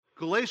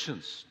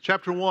Galatians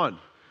chapter 1.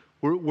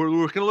 We're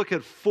going to look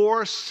at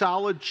 4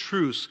 solid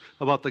truths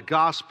about the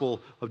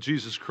gospel of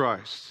Jesus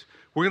Christ.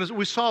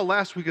 We saw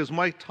last week, as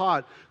Mike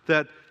taught,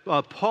 that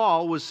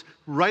Paul was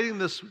writing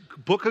this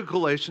book of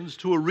Galatians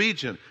to a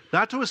region,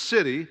 not to a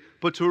city,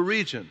 but to a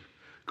region.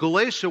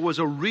 Galatia was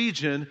a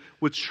region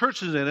with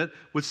churches in it,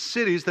 with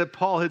cities that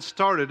Paul had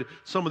started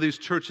some of these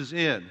churches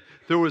in.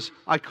 There was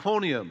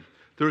Iconium,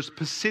 there was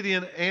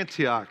Pisidian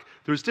Antioch,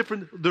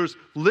 there's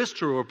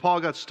Lystra, where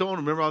Paul got stoned.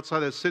 Remember,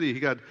 outside that city,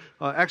 he got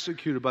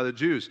executed by the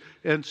Jews.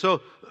 And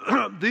so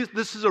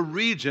this is a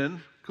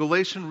region,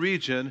 Galatian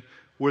region,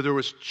 where there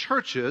was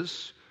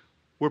churches,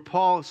 where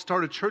Paul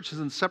started churches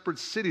in separate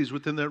cities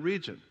within that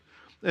region.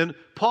 And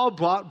Paul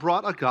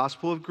brought a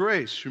gospel of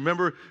grace.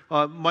 Remember,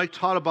 Mike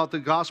taught about the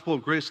gospel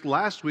of grace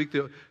last week.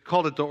 They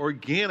called it the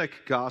organic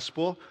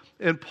gospel.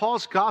 And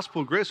Paul's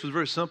gospel of grace was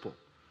very simple.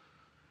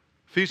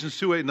 Ephesians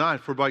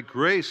 2:8-9, for by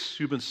grace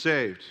you've been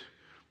saved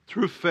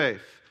through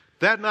faith,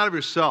 that not of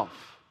yourself.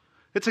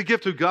 It's a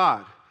gift of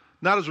God,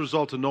 not as a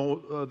result of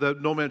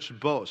that no man should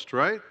boast,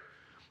 right?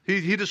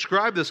 He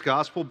described this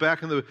gospel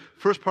back in the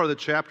first part of the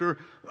chapter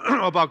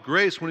about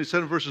grace when he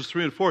said in verses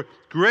 3 and 4,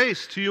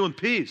 grace to you and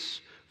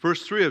peace.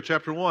 Verse 3 of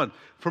chapter 1,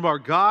 from our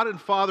God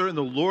and Father and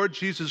the Lord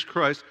Jesus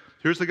Christ,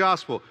 here's the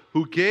gospel,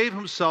 who gave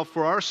himself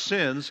for our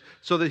sins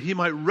so that he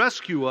might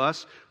rescue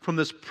us from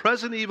this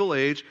present evil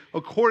age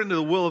according to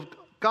the will of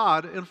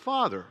God and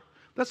Father.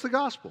 That's the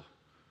gospel.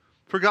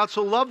 For God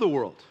so loved the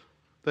world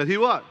that he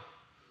what?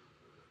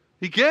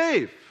 He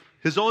gave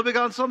his only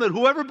begotten Son, that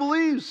whoever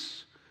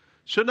believes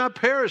should not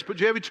perish, but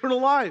you have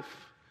eternal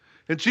life.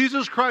 And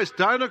Jesus Christ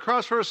died on the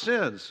cross for our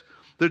sins,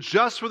 the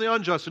just for the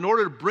unjust, in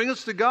order to bring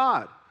us to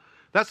God.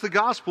 That's the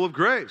gospel of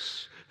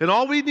grace. And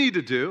all we need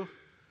to do,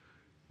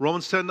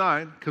 Romans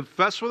 10:9,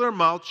 confess with our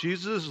mouth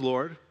Jesus is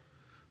Lord,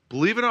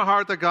 believe in our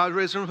heart that God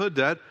raised him from the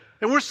dead,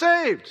 and we're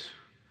saved.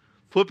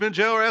 Philippian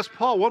jailer asked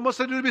Paul, what must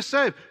I do to be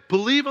saved?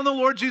 Believe on the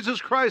Lord Jesus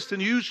Christ,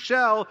 and you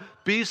shall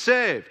be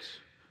saved.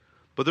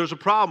 But there's a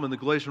problem in the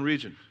Galatian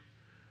region.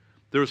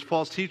 There was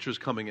false teachers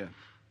coming in.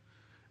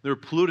 They were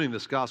polluting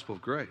this gospel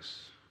of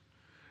grace.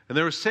 And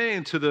they were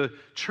saying to the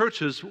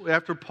churches,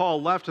 after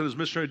Paul left on his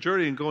missionary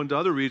journey and going to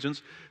other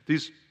regions,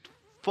 these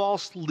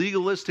false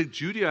legalistic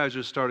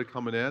Judaizers started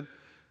coming in.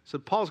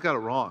 Said, Paul's got it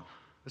wrong.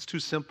 It's too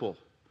simple.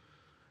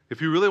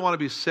 If you really want to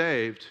be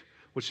saved,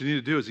 what you need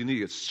to do is you need to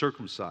get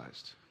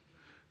circumcised.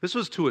 This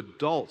was to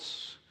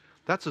adults.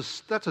 That's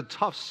a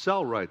tough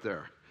sell right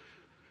there.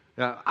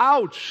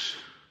 Ouch!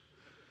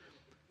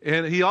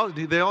 And they all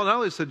not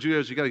only said,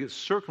 Judaizers, you got to get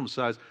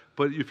circumcised,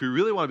 but if you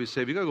really want to be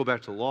saved, you got to go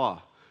back to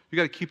law. You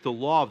got to keep the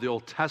law of the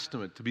Old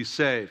Testament to be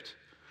saved.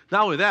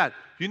 Not only that,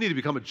 you need to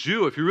become a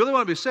Jew. If you really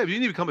want to be saved, you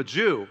need to become a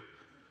Jew,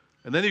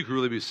 and then you can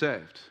really be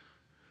saved.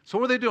 So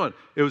what are they doing?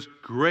 It was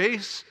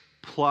grace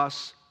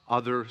plus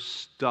other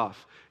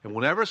stuff. And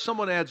whenever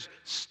someone adds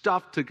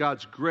stuff to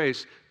God's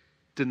grace,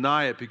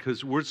 deny it,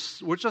 because we're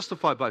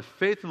justified by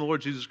faith in the Lord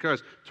Jesus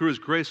Christ through his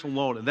grace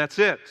alone, and that's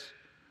it.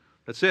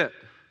 That's it.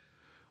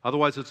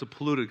 Otherwise, it's a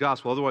polluted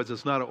gospel. Otherwise,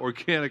 it's not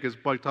organic, as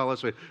Mike taught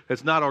last week.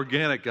 It's not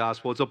organic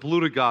gospel. It's a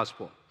polluted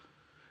gospel.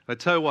 And I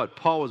tell you what,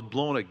 Paul was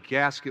blowing a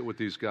gasket with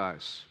these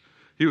guys.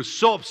 He was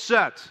so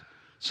upset.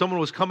 Someone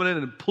was coming in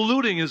and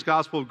polluting his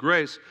gospel of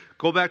grace.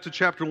 Go back to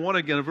chapter 1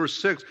 again, in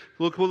verse 6.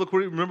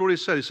 Remember what he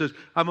said. He says,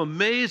 I'm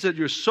amazed that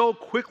you're so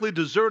quickly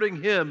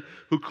deserting him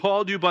who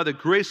called you by the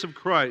grace of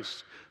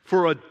Christ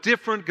for a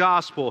different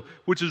gospel,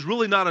 which is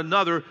really not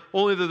another,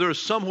 only that there are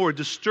some who are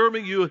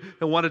disturbing you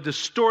and want to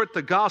distort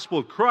the gospel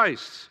of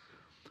Christ.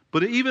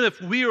 But even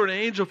if we or an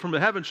angel from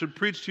heaven should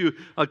preach to you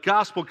a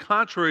gospel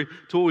contrary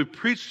to what we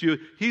preach to you,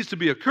 he's to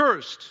be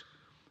accursed.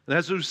 And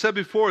as we said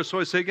before, so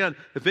I say again,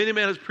 if any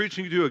man is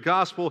preaching to you a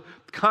gospel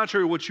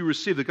contrary to what you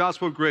receive, the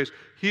gospel of grace,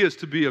 he is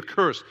to be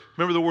accursed.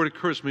 Remember, the word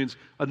accursed means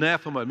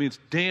anathema. It means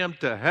damned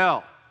to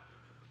hell.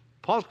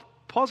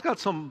 Paul's got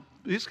some,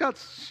 he's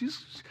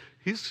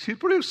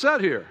pretty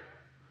upset here.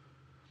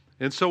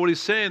 And so what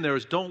he's saying there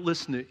is, don't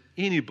listen to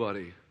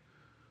anybody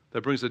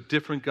that brings a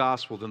different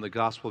gospel than the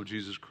gospel of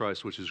Jesus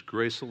Christ, which is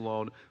grace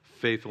alone,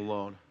 faith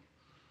alone,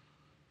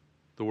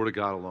 the Word of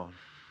God alone.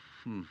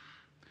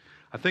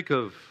 I think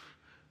of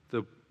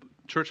the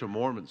Church of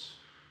Mormons.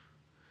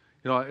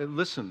 You know,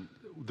 listen,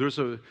 there's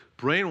a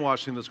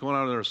brainwashing that's going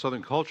on in our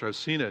Southern culture. I've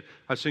seen it.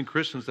 I've seen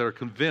Christians that are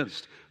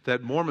convinced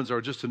that Mormons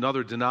are just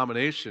another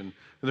denomination,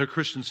 and they're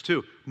Christians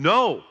too.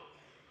 No!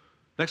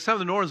 Next time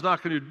the Mormon's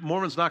knocking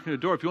on your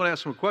door, if you want to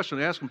ask them a question,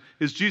 ask them,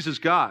 is Jesus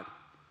God?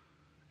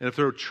 And if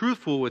they're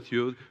truthful with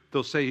you,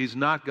 they'll say he's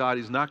not God,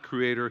 he's not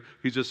creator,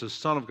 he's just a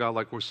son of God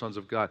like we're sons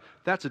of God.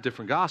 That's a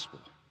different gospel.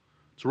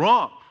 It's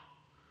wrong.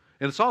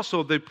 And it's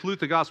also, they pollute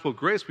the gospel of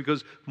grace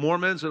because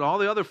Mormons and all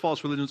the other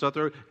false religions out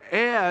there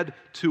add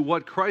to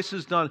what Christ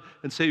has done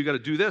and say you got to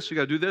do this, you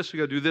got to do this, you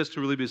got to do this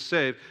to really be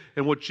saved.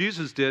 And what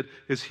Jesus did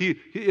is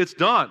it's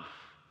done.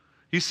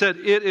 He said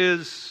it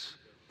is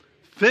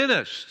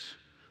finished,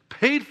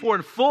 paid for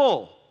in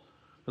full.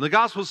 And the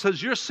gospel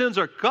says your sins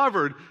are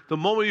covered the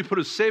moment you put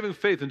a saving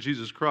faith in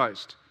Jesus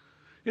Christ.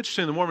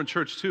 Interesting, the Mormon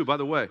Church, too, by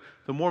the way.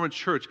 The Mormon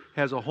Church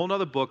has a whole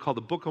other book called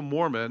the Book of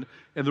Mormon,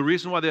 and the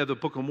reason why they have the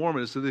Book of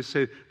Mormon is that they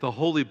say the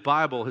Holy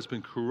Bible has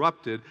been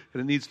corrupted,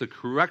 and it needs the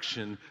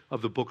correction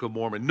of the Book of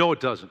Mormon. No, it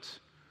doesn't.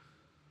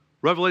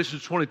 Revelation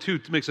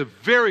 22 makes it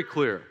very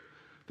clear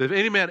that if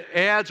any man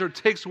adds or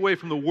takes away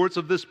from the words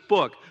of this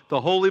book, the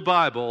Holy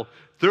Bible,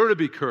 they're to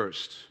be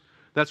cursed.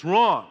 That's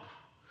wrong.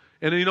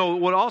 And you know,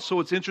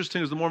 what's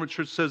interesting is the Mormon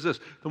Church says this.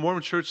 The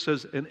Mormon Church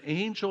says an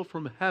angel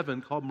from heaven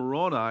called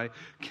Moroni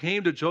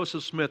came to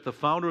Joseph Smith, the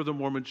founder of the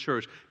Mormon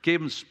Church, gave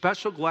him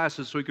special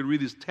glasses so he could read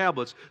these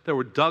tablets that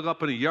were dug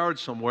up in a yard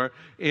somewhere,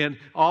 and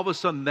all of a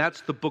sudden that's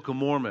the Book of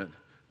Mormon.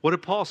 What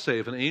did Paul say?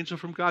 If an angel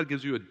from God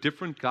gives you a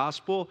different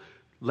gospel,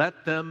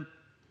 let them,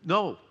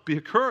 be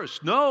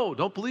accursed. No,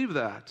 don't believe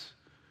that.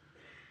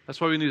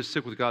 That's why we need to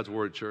stick with God's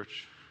word,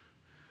 church.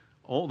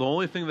 The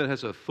only thing that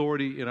has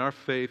authority in our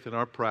faith and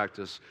our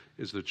practice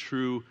is the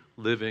true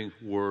living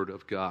Word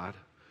of God.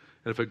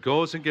 And if it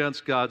goes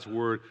against God's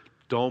Word,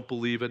 don't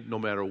believe it no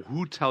matter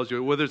who tells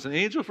you. Whether it's an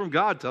angel from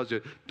God tells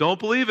you, don't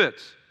believe it.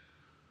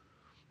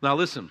 Now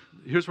listen,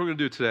 here's what we're going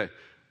to do today.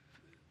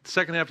 The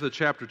second half of the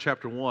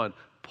chapter 1,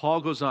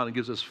 Paul goes on and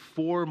gives us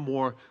 4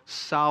 more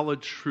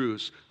solid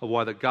truths of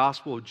why the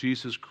gospel of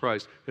Jesus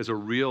Christ is a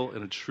real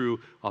and a true,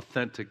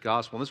 authentic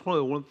gospel. And that's one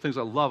of the things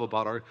I love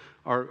about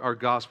our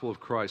gospel of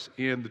Christ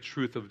and the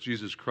truth of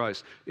Jesus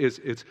Christ is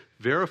it's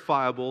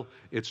verifiable,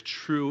 it's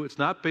true, it's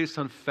not based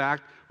on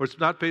fact, or it's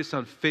not based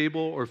on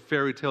fable or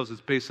fairy tales, it's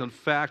based on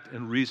fact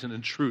and reason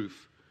and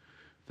truth.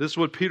 This is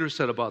what Peter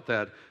said about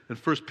that in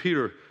 2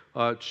 Peter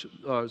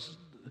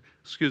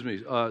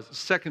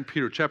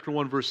chapter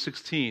 1, verse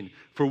 16.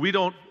 For we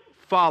don't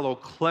follow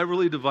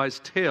cleverly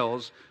devised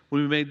tales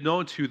when we made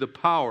known to you the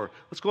power.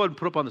 Let's go ahead and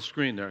put up on the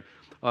screen there.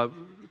 2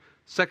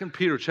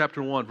 Peter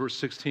chapter 1, verse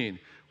 16.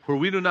 For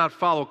we do not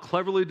follow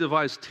cleverly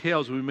devised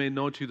tales when we made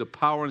known to you the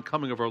power and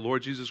coming of our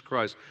Lord Jesus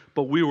Christ,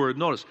 but we were,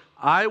 notice,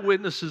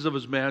 eyewitnesses of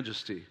his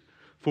majesty.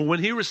 For when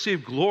he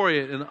received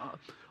glory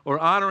or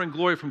honor and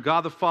glory from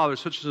God the Father,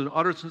 such as an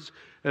utterance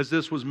as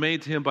this was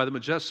made to him by the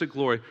majestic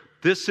glory,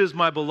 this is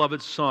my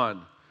beloved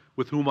Son,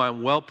 with whom I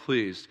am well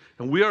pleased.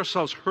 And we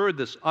ourselves heard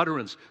this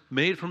utterance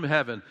made from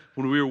heaven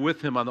when we were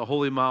with him on the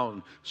holy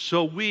mountain.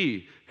 So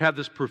we have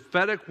this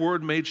prophetic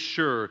word made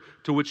sure,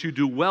 to which you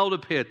do well to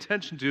pay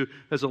attention to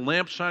as a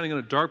lamp shining in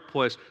a dark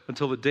place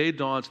until the day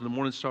dawns and the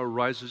morning star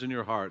rises in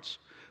your hearts.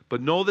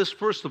 But know this,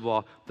 first of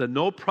all, that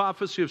no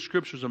prophecy of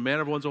Scripture is a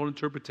matter of one's own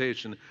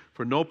interpretation,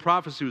 for no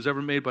prophecy was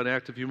ever made by an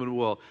act of human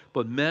will,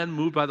 but men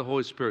moved by the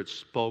Holy Spirit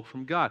spoke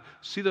from God.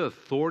 See the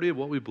authority of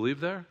what we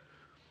believe there?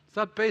 It's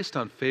not based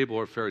on fable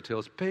or fairy tale.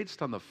 It's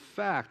based on the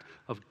fact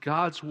of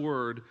God's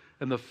word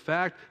and the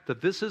fact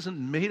that this isn't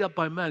made up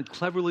by men,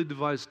 cleverly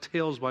devised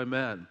tales by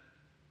men.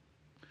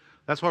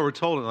 That's why we're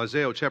told in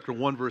Isaiah chapter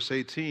 1, verse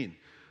 18,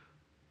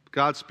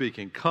 God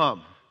speaking,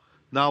 come,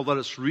 now let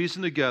us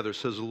reason together,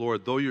 says the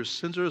Lord. Though your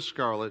sins are as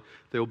scarlet,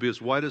 they will be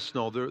as white as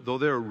snow. Though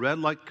they are red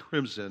like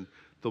crimson,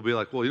 they'll be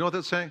like, well, you know what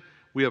that's saying?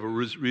 We have a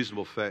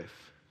reasonable faith.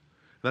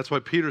 And that's why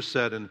Peter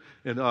said in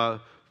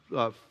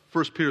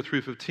 1 Peter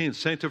 3:15,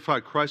 sanctify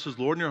Christ as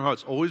Lord in your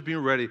hearts, always being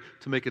ready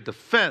to make a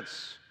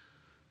defense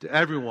to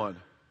everyone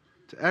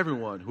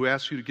who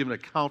asks you to give an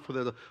account for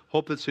the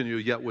hope that's in you,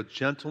 yet with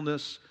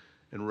gentleness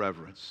and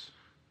reverence.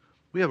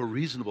 We have a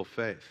reasonable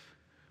faith.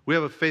 We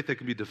have a faith that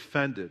can be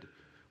defended.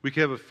 We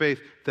can have a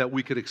faith that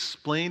we could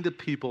explain to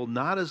people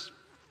not as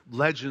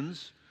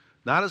legends,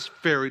 not as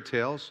fairy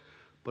tales,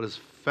 but as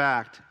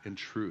fact and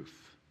truth.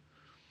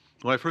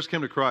 When I first came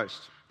to Christ,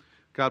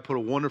 God put a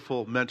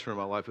wonderful mentor in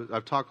my life.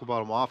 I've talked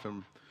about him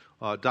often,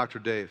 Dr.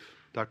 Dave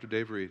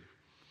Reed.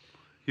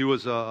 He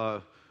was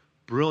a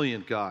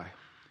brilliant guy.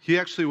 He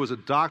actually was a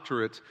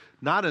doctorate,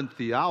 not in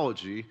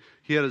theology.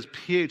 He had his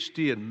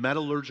PhD in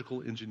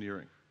metallurgical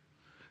engineering.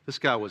 This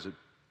guy was a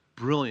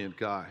brilliant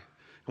guy.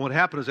 And what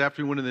happened is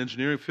after he went in the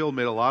engineering field,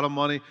 made a lot of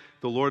money,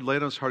 the Lord laid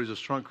on his heart, he's a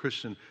strong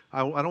Christian. I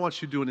don't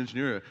want you doing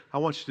engineering. I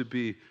want you to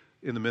be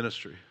in the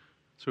ministry.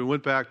 So he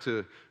went back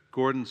to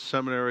Gordon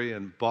Seminary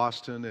in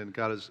Boston and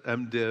got his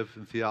MDiv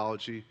in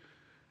theology.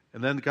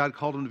 And then God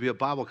called him to be a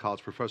Bible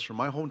college professor in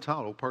my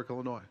hometown, Oak Park,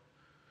 Illinois.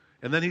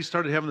 And then he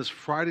started having this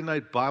Friday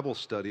night Bible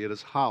study at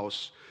his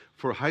house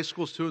for high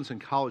school students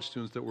and college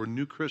students that were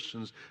new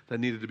Christians that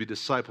needed to be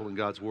discipled in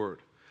God's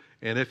Word.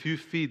 And if you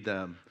feed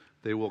them,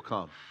 they will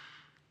come.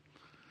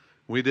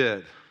 We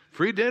did.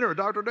 Free dinner at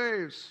Dr.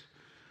 Dave's.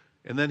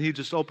 And then he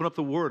just opened up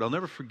the Word. I'll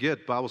never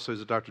forget Bible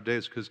studies at Dr.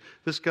 Dave's because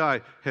this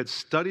guy had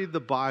studied the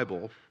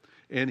Bible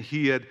and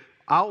he had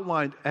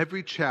outlined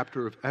every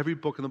chapter of every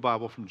book in the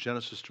Bible from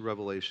Genesis to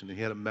Revelation, and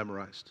he had it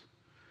memorized.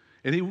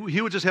 And he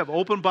would just have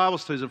open Bible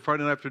studies on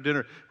Friday night after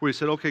dinner where he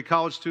said, okay,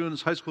 college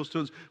students, high school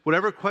students,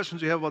 whatever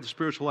questions you have about the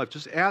spiritual life,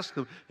 just ask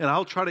them, and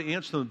I'll try to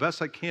answer them the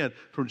best I can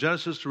from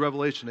Genesis to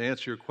Revelation to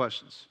answer your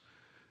questions.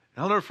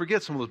 And I'll never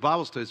forget some of those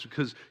Bible studies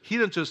because he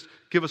didn't just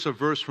give us a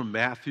verse from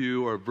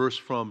Matthew or a verse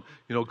from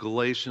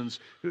Galatians.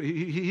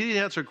 He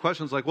answered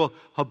questions like, well,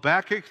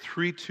 Habakkuk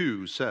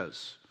 3:2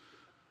 says.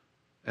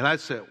 And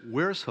I'd say,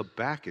 where's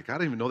Habakkuk? I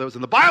didn't even know that was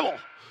in the Bible.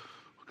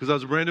 because I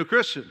was a brand new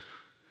Christian.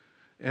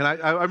 And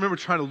I remember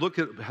trying to look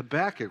at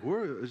Habakkuk.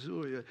 Where is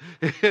it?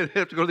 I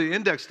have to go to the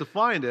index to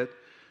find it.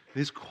 And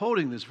he's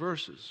quoting these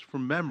verses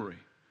from memory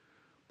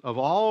of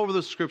all over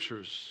the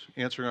scriptures,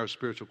 answering our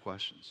spiritual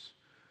questions.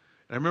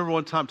 And I remember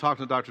one time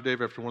talking to Dr.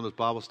 Dave after one of those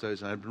Bible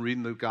studies, and I'd been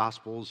reading the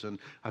Gospels, and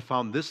I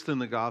found this in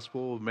the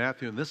Gospel of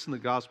Matthew and this in the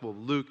Gospel of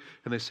Luke,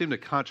 and they seemed to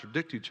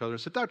contradict each other. I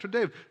said, Dr.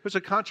 Dave, there's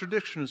a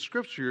contradiction in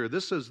Scripture here.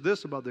 This says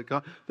this about the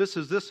account, this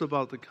is this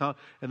about the account.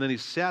 And then he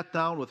sat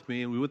down with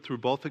me, and we went through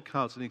both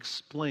accounts, and he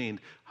explained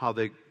how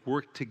they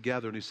work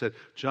together. And he said,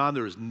 John,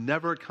 there is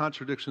never a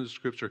contradiction in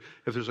Scripture.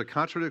 If there's a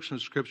contradiction in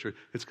Scripture,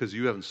 it's because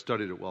you haven't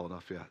studied it well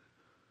enough yet.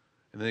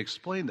 And then he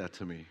explained that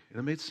to me, and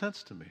it made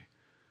sense to me.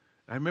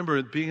 I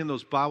remember being in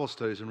those Bible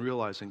studies and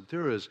realizing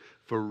there is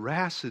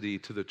veracity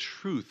to the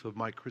truth of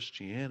my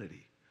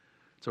Christianity.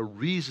 It's a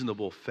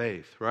reasonable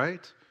faith,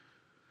 right?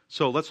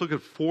 So let's look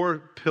at 4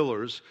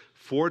 pillars,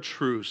 4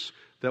 truths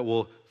that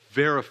will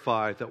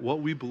verify that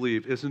what we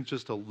believe isn't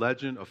just a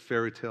legend, a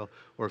fairy tale,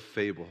 or a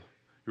fable.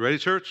 You ready,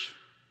 church?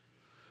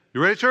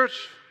 You ready,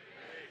 church?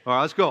 All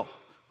right, let's go.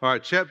 All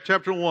right,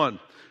 chapter 1,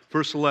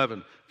 verse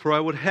 11. For I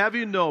would have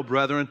you know,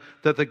 brethren,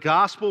 that the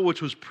gospel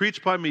which was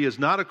preached by me is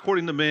not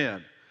according to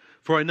man.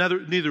 For I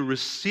neither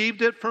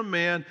received it from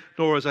man,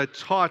 nor was I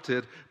taught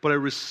it, but I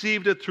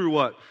received it through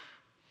what?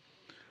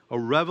 A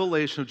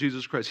revelation of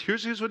Jesus Christ.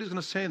 Here's what he's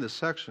going to say in this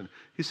section.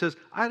 He says,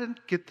 I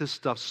didn't get this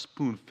stuff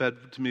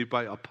spoon-fed to me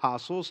by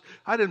apostles.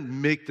 I didn't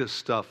make this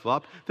stuff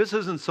up. This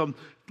isn't some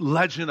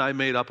legend I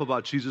made up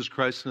about Jesus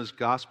Christ and his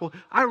gospel.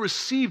 I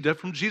received it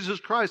from Jesus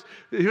Christ.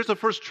 Here's the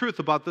first truth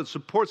about the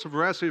supports of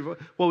veracity of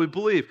what we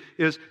believe,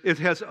 is it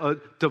has a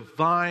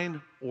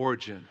divine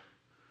origin,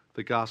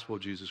 the gospel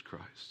of Jesus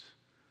Christ.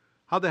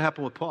 How'd that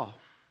happen with Paul?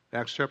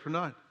 Acts chapter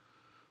 9.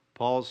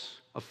 Paul's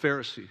a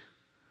Pharisee.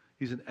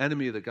 He's an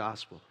enemy of the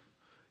gospel.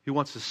 He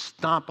wants to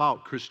stomp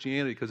out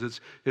Christianity because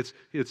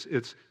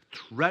it's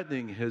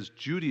threatening his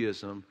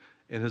Judaism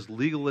and his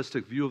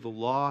legalistic view of the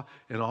law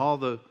and all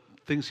the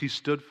things he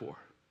stood for.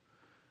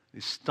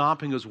 He's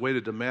stomping his way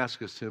to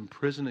Damascus to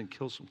imprison and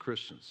kill some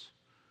Christians.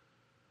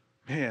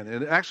 Man,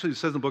 and actually it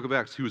says in the book of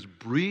Acts, he was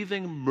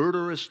breathing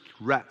murderous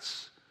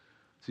threats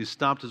as he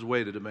stomped his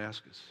way to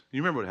Damascus.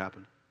 You remember what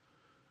happened?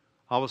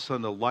 All of a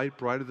sudden, the light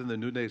brighter than the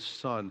noonday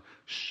sun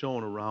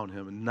shone around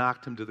him and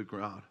knocked him to the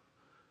ground.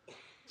 It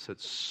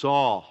said,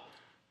 Saul,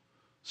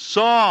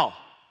 Saul,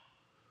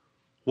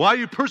 why are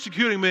you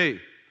persecuting me?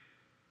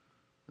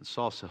 And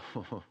Saul said,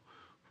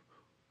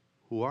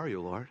 who are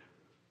you, Lord?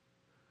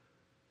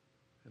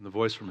 And the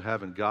voice from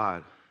heaven,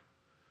 God,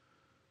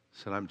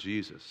 said, I'm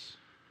Jesus,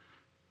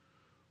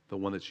 the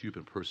one that you've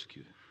been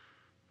persecuting.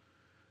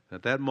 And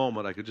at that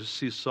moment, I could just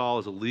see Saul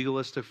as a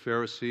legalistic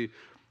Pharisee,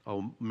 a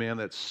man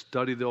that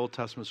studied the Old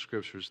Testament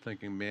scriptures,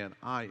 thinking, man,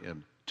 I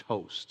am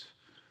toast.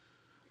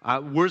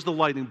 Where's the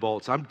lightning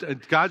bolts?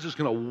 God's just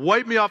going to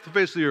wipe me off the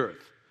face of the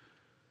earth.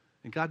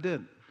 And God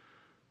didn't.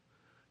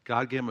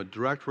 God gave him a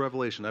direct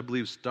revelation, I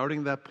believe, starting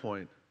at that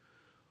point,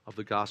 of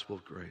the gospel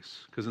of grace.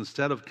 Because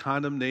instead of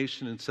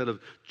condemnation, instead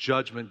of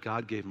judgment,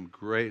 God gave him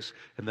grace.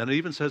 And then it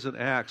even says in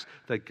Acts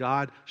that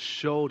God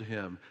showed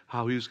him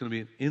how he was going to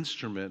be an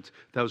instrument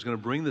that was going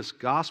to bring this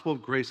gospel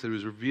of grace that he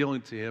was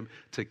revealing to him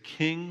to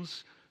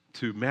kings,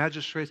 to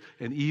magistrates,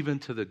 and even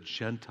to the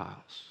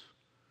Gentiles.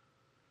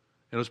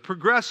 And it was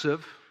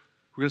progressive.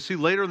 We're going to see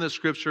later in this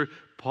scripture,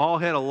 Paul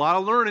had a lot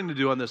of learning to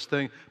do on this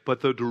thing,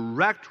 but the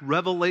direct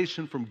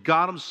revelation from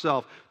God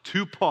himself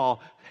to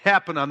Paul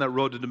happened on that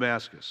road to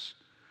Damascus.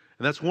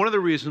 And that's one of the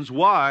reasons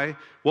why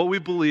what we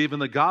believe in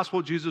the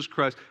gospel of Jesus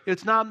Christ,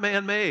 it's not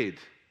man-made.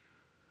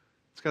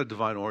 It's got a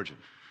divine origin.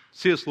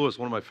 C.S. Lewis,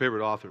 one of my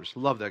favorite authors,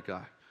 love that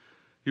guy.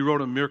 He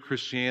wrote a Mere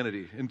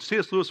Christianity. And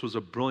C.S. Lewis was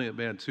a brilliant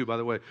man, too, by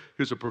the way.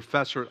 He was a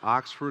professor at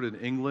Oxford in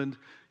England.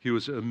 He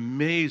was an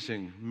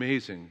amazing,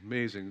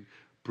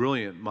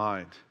 brilliant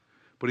mind.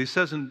 But he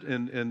says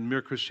in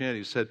Mere Christianity,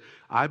 he said,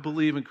 I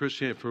believe in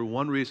Christianity for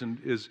one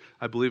reason is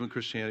I believe in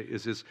Christianity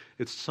is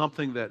it's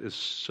something that is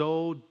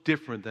so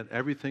different than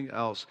everything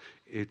else.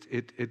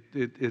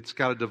 It's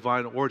got a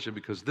divine origin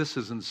because this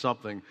isn't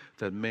something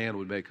that man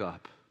would make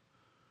up.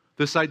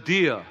 This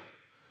idea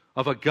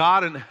of a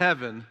God in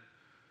heaven,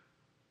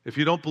 if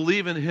you don't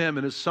believe in him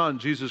and his son,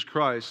 Jesus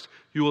Christ,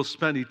 you will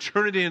spend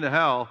eternity in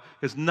hell,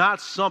 is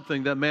not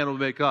something that man would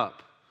make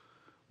up.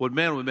 What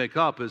man would make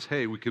up is,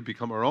 hey, we could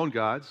become our own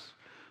gods.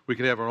 We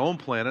could have our own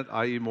planet,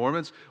 i.e.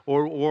 Mormons,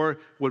 or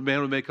what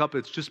man would make up,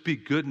 it's just be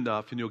good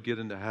enough and you'll get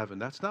into heaven.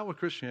 That's not what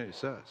Christianity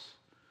says.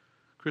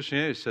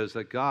 Christianity says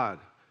that God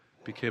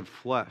became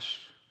flesh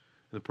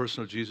in the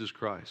person of Jesus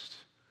Christ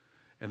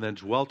and then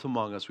dwelt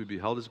among us. We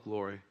beheld his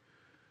glory.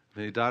 And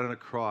then he died on a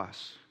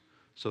cross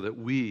so that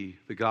we,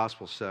 the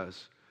gospel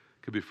says,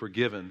 could be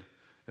forgiven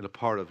and a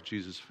part of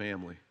Jesus'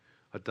 family,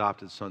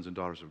 adopted sons and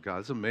daughters of God.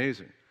 It's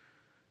amazing.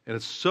 And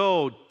it's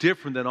so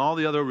different than all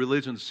the other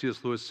religions,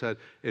 C.S. Lewis said,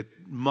 it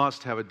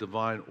must have a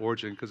divine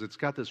origin because it's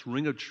got this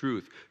ring of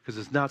truth because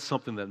it's not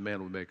something that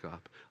man would make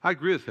up. I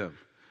agree with him.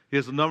 He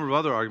has a number of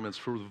other arguments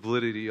for the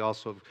validity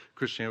also of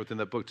Christianity within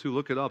that book too.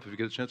 Look it up if you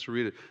get a chance to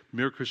read it.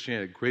 Mere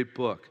Christianity, great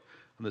book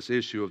on this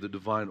issue of the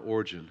divine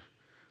origin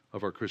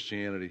of our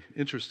Christianity.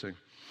 Interesting.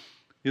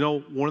 You know,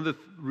 one of the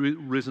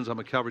reasons I'm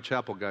a Calvary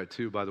Chapel guy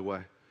too, by the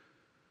way,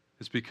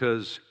 is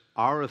because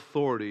our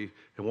authority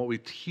and what we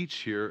teach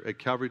here at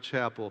Calvary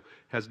Chapel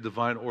has a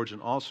divine origin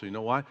also. You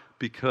know why?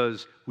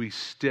 Because we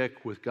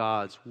stick with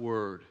God's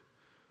Word.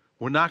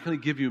 We're not going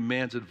to give you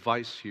man's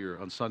advice here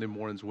on Sunday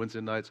mornings,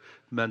 Wednesday nights,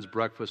 men's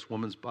breakfast,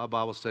 women's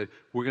Bible study.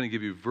 We're going to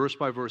give you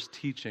verse-by-verse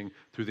teaching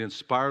through the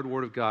inspired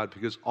Word of God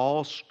because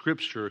all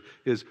Scripture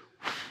is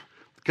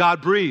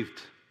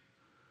God-breathed.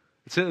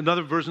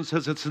 Another version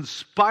says it's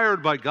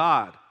inspired by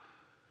God.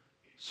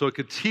 So it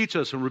could teach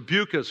us and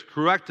rebuke us,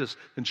 correct us,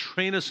 and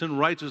train us in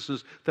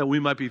righteousness that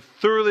we might be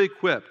thoroughly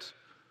equipped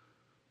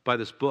by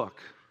this book.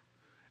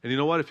 And you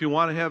know what? If you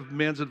want to have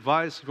man's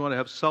advice, if you want to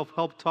have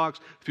self-help talks,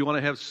 if you want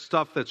to have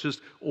stuff that's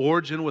just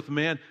origin with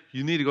man,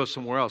 you need to go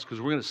somewhere else because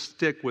we're going to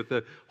stick with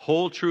the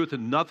whole truth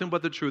and nothing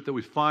but the truth that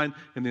we find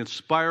in the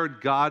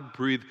inspired,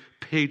 God-breathed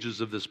pages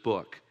of this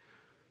book.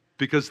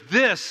 Because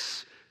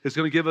this is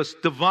going to give us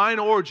divine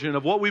origin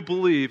of what we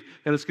believe,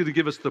 and it's going to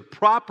give us the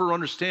proper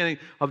understanding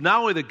of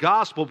not only the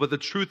gospel, but the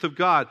truth of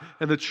God.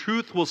 And the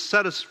truth will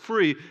set us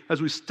free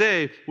as we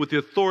stay with the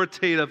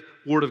authoritative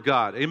Word of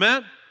God.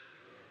 Amen?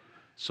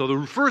 So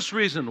the first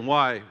reason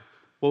why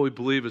what we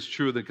believe is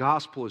true, the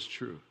gospel is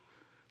true,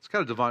 it's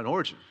got a divine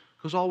origin.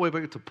 It goes all the way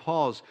back to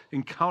Paul's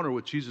encounter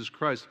with Jesus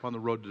Christ upon the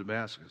road to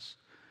Damascus.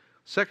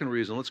 Second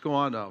reason, let's go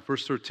on now,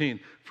 verse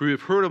 13. For you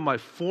have heard of my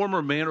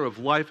former manner of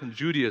life in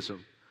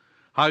Judaism,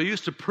 how I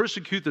used to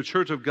persecute the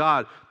church of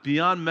God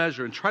beyond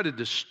measure and try to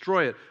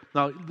destroy it.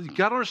 Now, you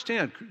got to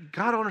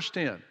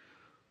understand,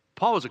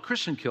 Paul was a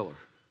Christian killer.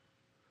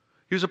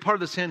 He was a part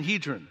of the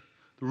Sanhedrin,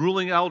 the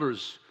ruling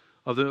elders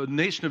of the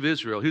nation of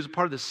Israel. He was a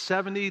part of the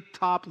 70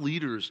 top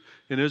leaders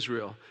in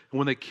Israel. And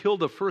when they killed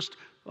the first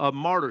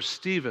martyr,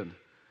 Stephen,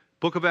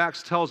 Book of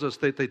Acts tells us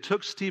that they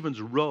took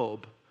Stephen's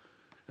robe,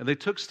 and they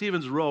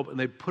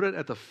put it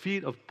at the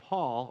feet of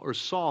Paul, or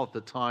Saul at the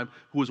time,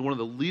 who was one of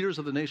the leaders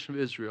of the nation of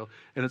Israel.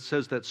 And it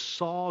says that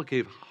Saul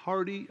gave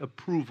hearty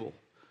approval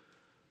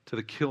to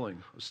the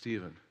killing of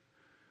Stephen.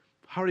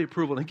 Hearty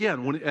approval. And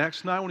again, when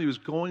Acts 9, when he was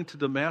going to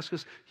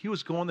Damascus, he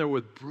was going there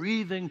with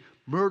breathing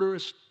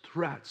murderous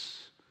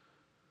threats.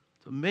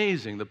 It's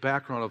amazing the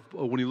background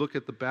of, when you look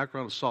at the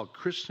background of Saul,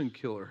 Christian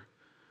killer.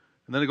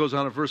 And then it goes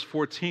on in verse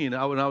 14,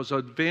 when I was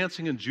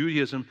advancing in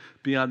Judaism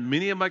beyond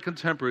many of my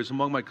contemporaries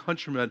among my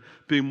countrymen,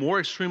 being more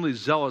extremely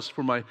zealous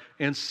for my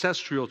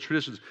ancestral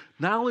traditions.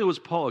 Not only was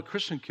Paul a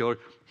Christian killer,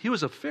 he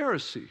was a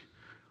Pharisee.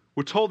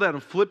 We're told that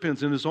in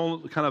Philippians, in his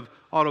own kind of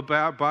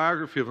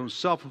autobiography of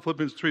himself, in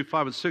Philippians 3,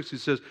 5, and 6, he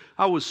says,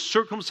 I was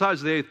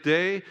circumcised the 8th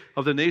day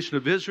of the nation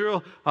of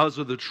Israel. I was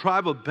of the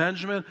tribe of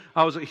Benjamin.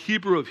 I was a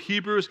Hebrew of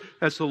Hebrews.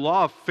 As to the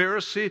law of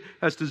Pharisee,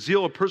 as to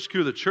zeal of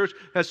persecutor of the church,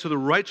 as to the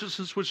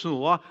righteousness which is in the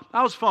law,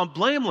 I was found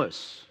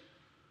blameless.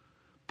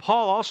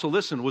 Paul also,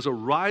 listen, was a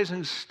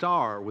rising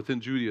star within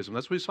Judaism.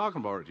 That's what he's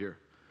talking about right here.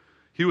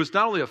 He was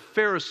not only a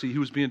Pharisee, he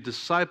was being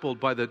discipled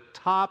by the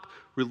top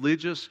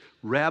religious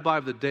rabbi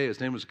of the day. His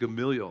name was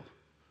Gamaliel.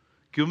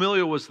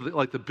 Gamaliel was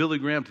like the Billy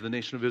Graham to the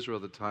nation of Israel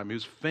at the time. He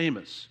was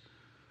famous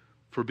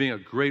for being a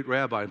great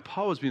rabbi. And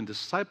Paul was being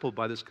discipled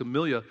by this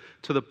Gamaliel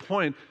to the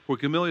point where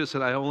Gamaliel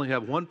said, I only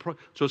have one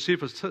problem.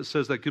 Josephus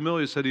says that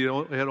Gamaliel said he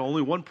had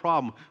only one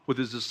problem with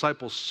his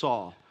disciple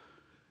Saul.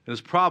 And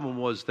his problem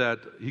was that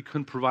he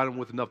couldn't provide him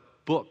with enough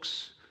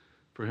books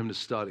for him to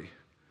study.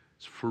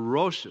 It's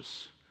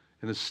ferocious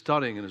in his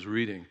studying and his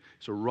reading.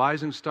 He's a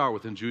rising star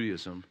within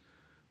Judaism.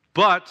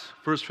 But,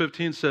 verse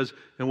 15 says,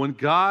 and when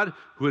God,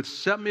 who had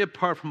set me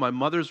apart from my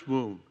mother's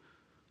womb,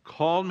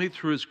 called me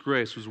through his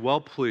grace, was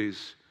well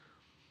pleased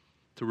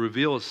to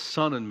reveal his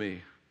Son in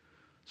me,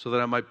 so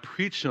that I might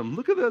preach him.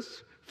 Look at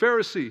this.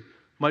 Pharisee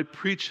might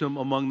preach him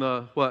among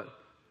the, what?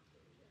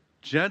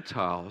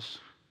 Gentiles.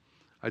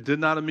 I did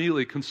not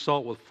immediately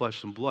consult with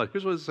flesh and blood.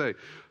 Here's what it says.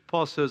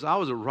 Paul says, I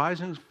was a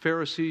rising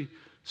Pharisee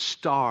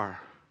star.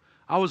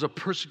 I was a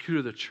persecutor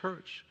of the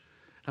church.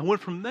 I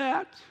went from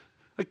that,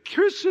 a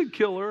Christian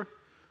killer,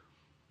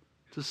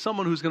 to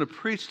someone who's going to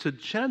preach to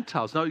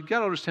Gentiles. Now, you've got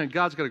to understand,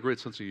 God's got a great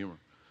sense of humor.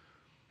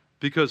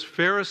 Because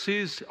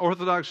Pharisees,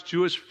 Orthodox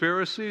Jewish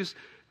Pharisees,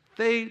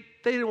 they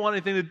didn't want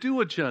anything to do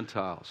with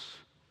Gentiles.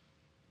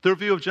 Their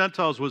view of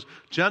Gentiles was,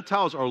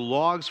 Gentiles are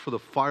logs for the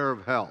fire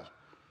of hell.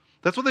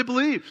 That's what they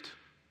believed.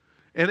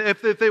 And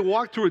if they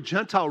walked through a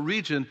Gentile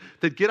region,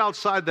 they'd get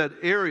outside that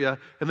area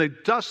and they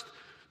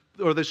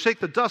shake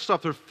the dust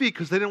off their feet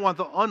because they didn't want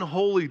the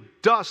unholy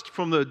dust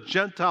from the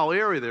Gentile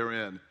area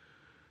they're in.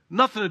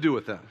 Nothing to do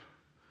with that.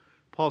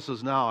 Paul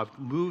says, now I've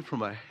moved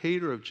from a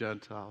hater of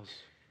Gentiles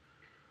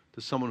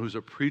to someone who's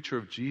a preacher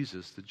of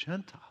Jesus to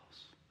Gentiles.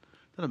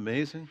 Isn't that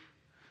amazing?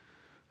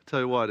 I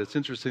tell you what, it's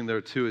interesting there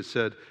too. It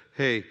said,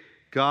 hey,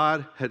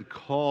 God had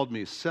called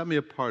me, set me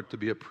apart to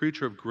be a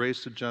preacher of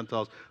grace to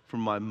Gentiles from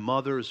my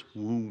mother's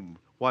womb.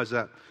 Why is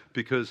that?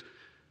 Because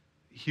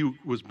he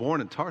was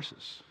born in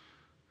Tarsus.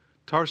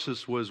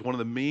 Tarsus was one of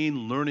the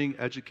main learning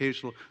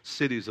educational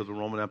cities of the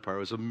Roman Empire. It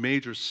was a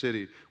major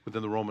city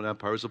within the Roman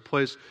Empire. It was a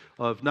place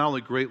of not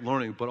only great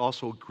learning, but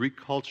also Greek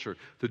culture.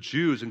 The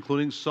Jews,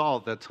 including Saul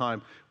at that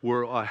time,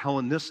 were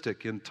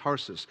Hellenistic in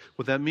Tarsus.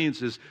 What that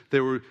means is they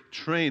were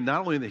trained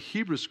not only in the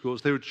Hebrew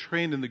schools, they were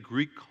trained in the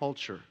Greek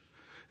culture.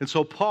 And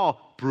so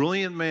Paul,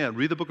 brilliant man,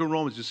 read the book of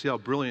Romans, you see how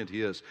brilliant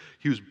he is.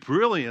 He was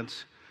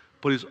brilliant,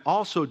 but he's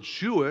also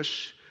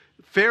Jewish,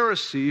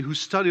 Pharisee who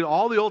studied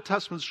all the Old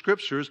Testament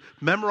scriptures,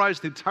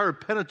 memorized the entire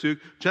Pentateuch,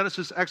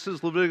 Genesis,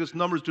 Exodus, Leviticus,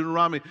 Numbers,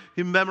 Deuteronomy.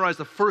 He memorized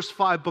the first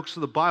 5 books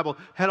of the Bible,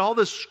 had all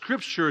this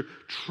scripture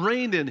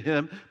trained in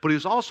him, but he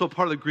was also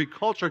part of the Greek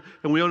culture.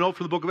 And we all know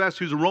from the book of Acts,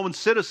 he was a Roman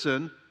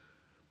citizen,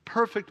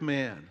 perfect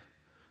man.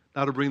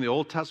 Now to bring the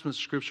Old Testament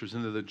scriptures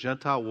into the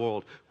Gentile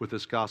world with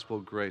this gospel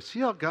of grace. See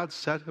how God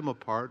set him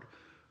apart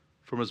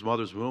from his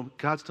mother's womb?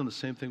 God's done the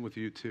same thing with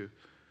you too.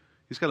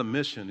 He's got a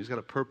mission, he's got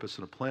a purpose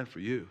and a plan for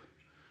you.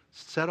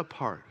 Set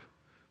apart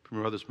from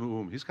your mother's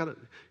womb.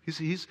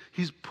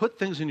 He's put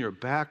things in your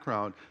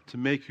background to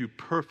make you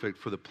perfect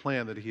for the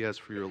plan that he has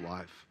for your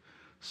life.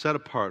 Set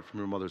apart from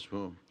your mother's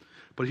womb.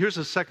 But here's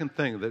the second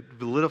thing that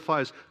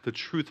validifies the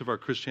truth of our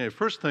Christianity.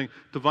 First thing,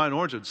 divine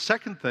origin.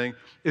 Second thing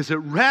is it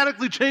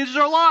radically changes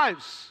our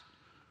lives.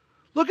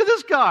 Look at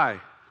this guy,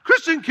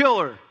 Christian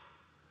killer.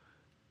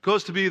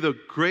 Goes to be the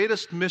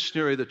greatest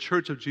missionary the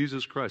Church of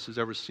Jesus Christ has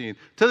ever seen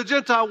to the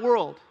Gentile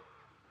world.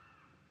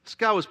 This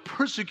guy was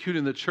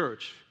persecuting the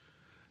church.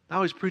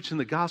 Now he's preaching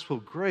the gospel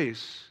of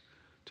grace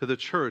to the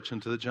church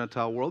and to the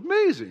Gentile world.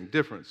 Amazing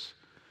difference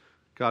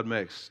God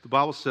makes. The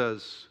Bible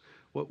says,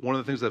 one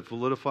of the things that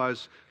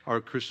validifies our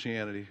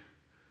Christianity,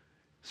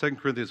 2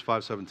 Corinthians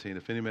 5:17,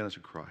 if any man is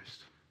in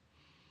Christ,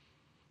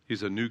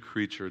 he's a new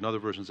creature. Another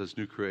version says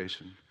new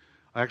creation.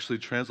 I actually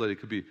translate it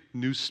could be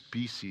new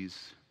species.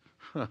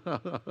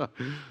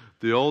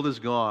 The old is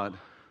gone,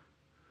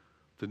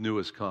 the new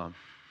has come.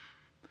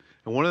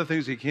 And one of the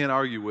things you can't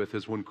argue with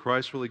is when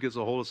Christ really gets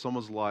a hold of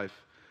someone's life,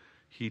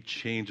 he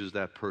changes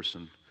that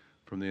person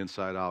from the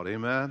inside out.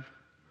 Amen?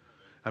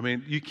 I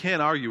mean, you can't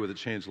argue with a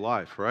changed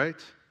life,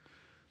 right?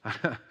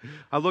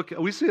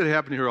 We see it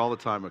happen here all the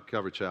time at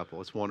Calvary Chapel.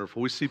 It's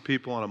wonderful. We see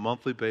people on a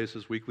monthly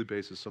basis, weekly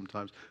basis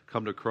sometimes,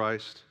 come to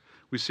Christ.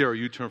 We see our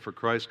U-turn for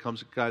Christ.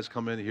 Guys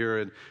come in here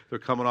and they're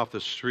coming off the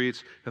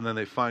streets and then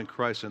they find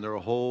Christ and their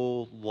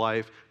whole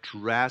life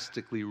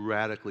drastically,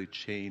 radically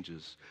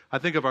changes. I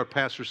think of our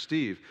pastor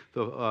Steve,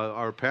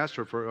 our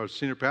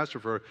senior pastor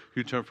for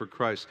U-turn for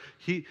Christ.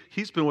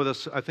 He's been with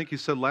us, I think he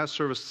said last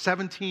service,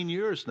 17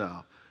 years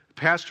now,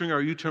 pastoring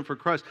our U-turn for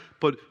Christ.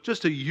 But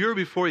just a year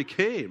before he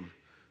came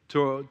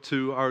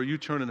to our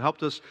U-turn and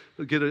helped us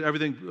get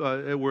everything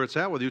where it's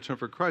at with U-turn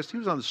for Christ, he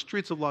was on the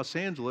streets of Los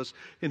Angeles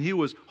and he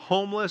was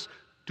homeless,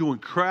 doing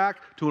crack,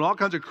 doing all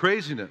kinds of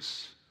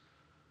craziness.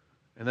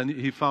 And then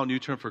he found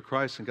U-turn for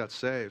Christ and got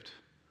saved.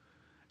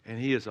 And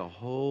he is a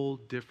whole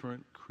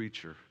different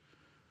creature.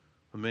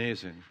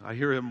 Amazing. I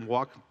hear him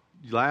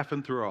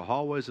laughing through our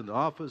hallways in the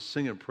office,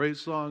 singing praise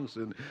songs,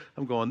 and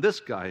I'm going, this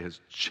guy has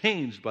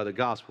changed by the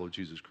gospel of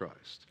Jesus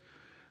Christ.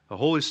 The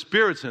Holy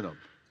Spirit's in him.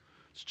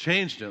 It's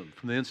changed him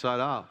from the inside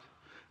out.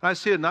 And I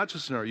see it not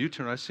just in our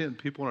U-turn, I see it in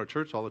people in our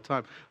church all the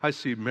time. I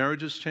see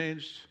marriages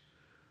changed.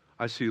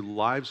 I see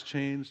lives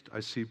changed.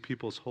 I see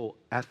people's whole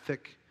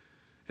ethic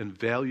and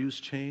values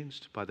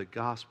changed by the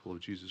gospel of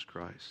Jesus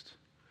Christ.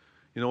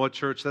 You know what,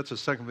 church? That's the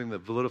second thing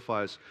that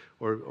validifies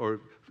or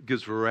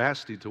gives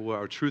veracity to what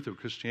our truth of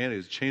Christianity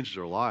is. It changes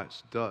our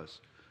lives. It does.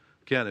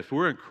 Again, if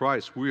we're in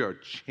Christ, we are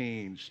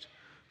changed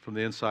from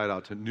the inside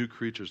out to new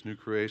creatures, new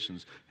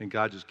creations, and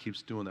God just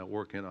keeps doing that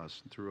work in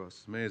us and through us.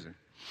 It's amazing.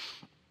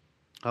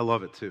 I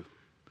love it too.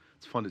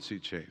 It's fun to see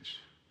change.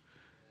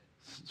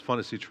 It's fun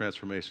to see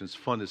transformation. It's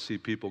fun to see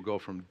people go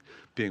from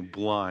being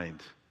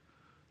blind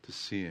to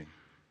seeing,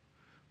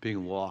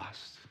 being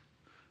lost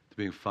to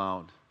being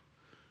found,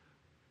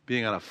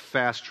 being on a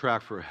fast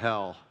track for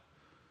hell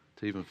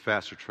to even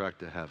faster track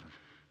to heaven.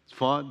 It's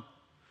fun,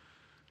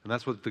 and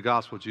that's what the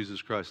gospel of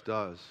Jesus Christ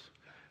does.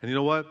 And you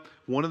know what?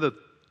 One of the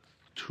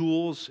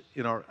tools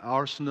in our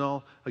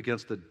arsenal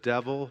against the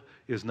devil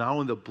is not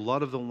only the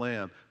blood of the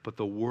Lamb, but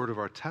the word of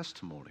our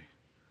testimony.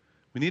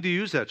 We need to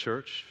use that,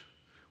 church.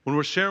 When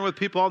we're sharing with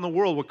people out in the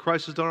world what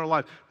Christ has done in our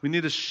life, we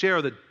need to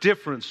share the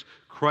difference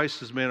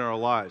Christ has made in our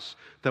lives,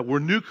 that we're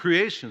new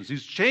creations.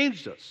 He's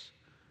changed us.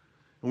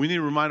 And we need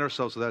to remind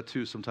ourselves of that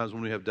too. Sometimes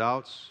when we have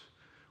doubts,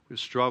 we have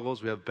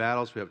struggles, we have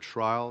battles, we have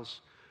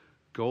trials,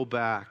 go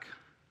back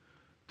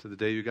to the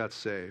day you got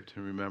saved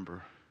and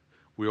remember,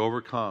 we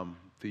overcome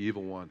the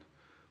evil one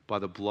by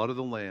the blood of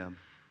the Lamb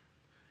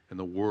and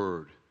the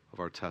word of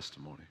our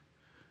testimony.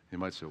 You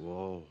might say,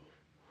 whoa,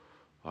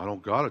 I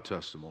don't got a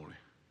testimony.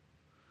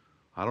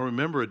 I don't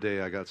remember a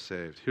day I got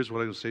saved. Here's what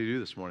I'm going to say to you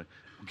this morning.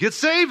 Get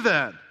saved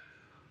then.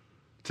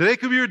 Today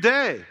could be your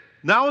day.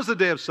 Now is the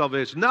day of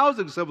salvation. Now is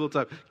the acceptable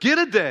time. Get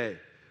a day.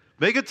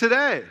 Make it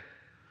today.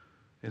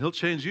 And he'll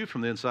change you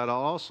from the inside out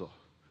also.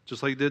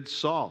 Just like he did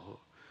Saul,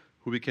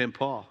 who became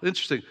Paul.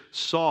 Interesting.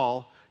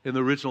 Saul, in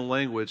the original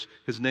language,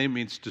 his name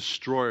means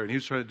destroyer, and he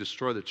was trying to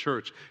destroy the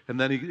church. And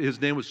then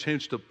his name was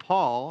changed to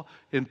Paul,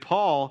 and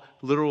Paul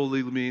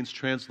literally means,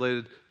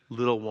 translated,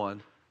 little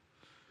one.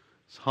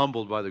 He's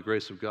humbled by the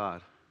grace of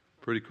God.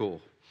 Pretty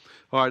cool.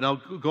 All right, now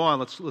go on.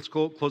 Let's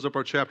close up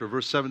our chapter,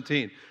 verse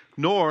 17.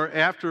 Nor,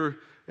 after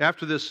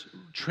this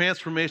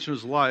transformation of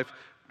his life,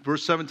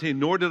 verse 17,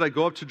 nor did I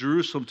go up to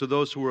Jerusalem to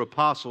those who were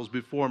apostles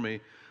before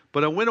me,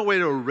 but I went away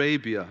to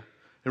Arabia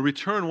and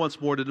returned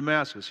once more to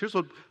Damascus. Here's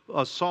what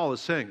Saul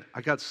is saying.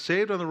 I got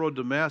saved on the road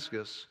to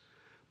Damascus,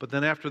 but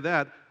then after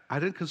that, I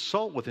didn't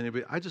consult with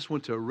anybody. I just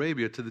went to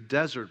Arabia, to the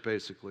desert,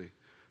 basically,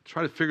 to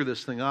try to figure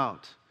this thing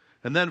out.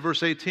 And then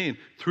verse 18,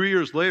 3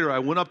 years later, I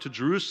went up to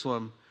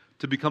Jerusalem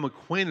to become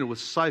acquainted with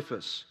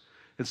Cephas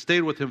and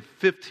stayed with him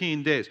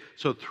 15 days.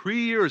 So 3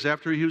 years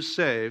after he was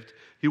saved,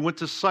 he went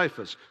to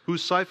Cephas.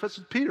 Who's Cephas?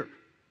 Peter.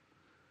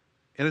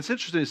 And it's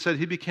interesting, he said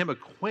he became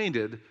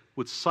acquainted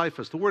with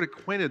Cephas. The word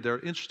acquainted there,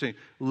 interesting.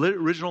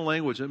 Original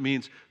language, it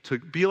means to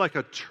be like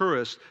a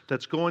tourist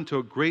that's going to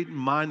a great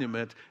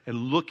monument and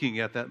looking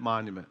at that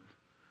monument.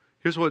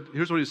 Here's what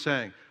he's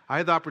saying. I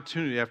had the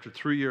opportunity after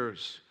 3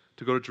 years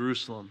to go to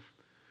Jerusalem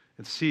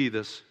and see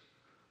this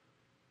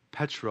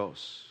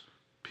Petros,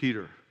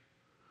 Peter,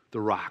 the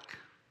rock.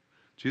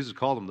 Jesus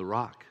called him the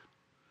rock.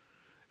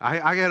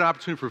 I had an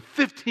opportunity for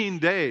 15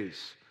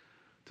 days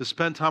to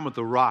spend time with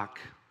the rock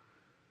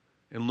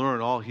and learn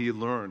all he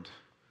learned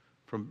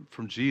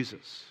from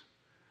Jesus.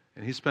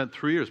 And he spent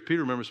 3 years,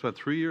 Peter, remember, spent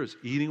 3 years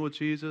eating with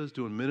Jesus,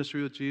 doing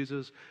ministry with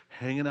Jesus,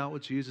 hanging out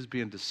with Jesus,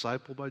 being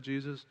discipled by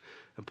Jesus.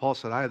 And Paul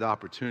said, I had the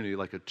opportunity,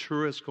 like a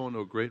tourist going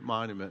to a great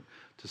monument,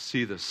 to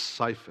see the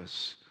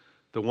Cephas,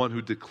 the one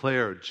who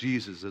declared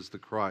Jesus as the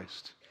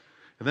Christ.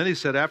 And then he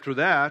said, after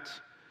that,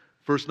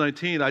 verse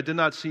 19, I did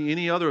not see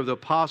any other of the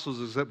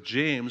apostles except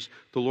James,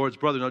 the Lord's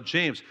brother. Now,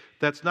 James,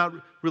 that's not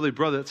really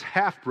brother, that's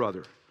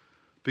half-brother.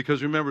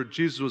 Because remember,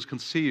 Jesus was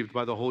conceived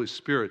by the Holy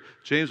Spirit.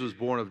 James was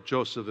born of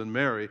Joseph and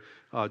Mary.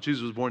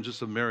 Jesus was born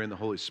just of Mary and the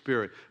Holy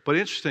Spirit. But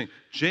interesting,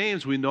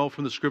 James, we know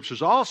from the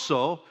Scriptures,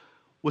 also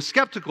was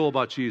skeptical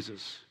about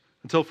Jesus.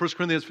 Until 1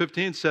 Corinthians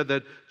 15 said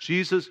that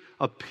Jesus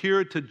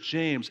appeared to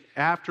James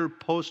after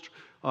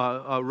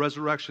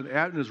post-resurrection.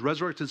 In his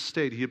resurrected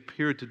state, he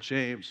appeared to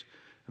James.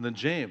 And then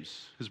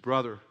James, his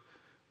brother,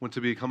 went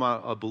to become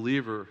a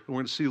believer. And we're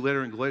going to see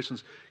later in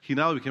Galatians, he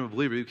not only became a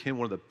believer, he became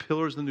one of the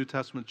pillars of the New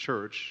Testament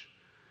church.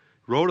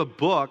 Wrote a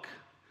book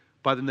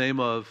by the name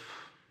of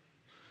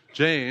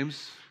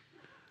James,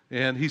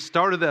 and he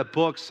started that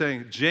book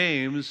saying,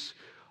 James,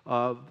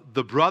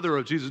 the brother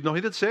of Jesus. No,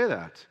 he didn't say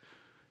that.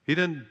 He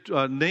didn't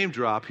name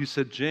drop. He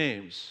said,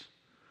 James,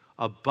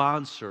 a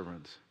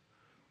bondservant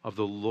of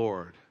the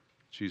Lord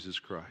Jesus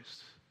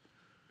Christ.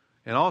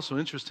 And also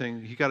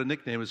interesting, he got a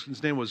nickname.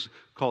 His name was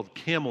called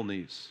Camel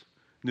Knees,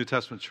 New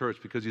Testament church,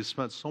 because he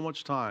spent so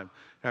much time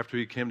after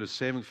he came to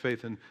saving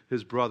faith in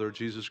his brother,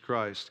 Jesus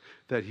Christ,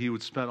 that he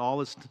would spend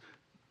all his,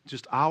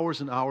 just hours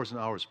and hours and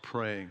hours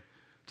praying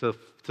to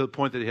the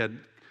point that he had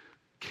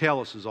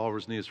calluses all over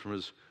his knees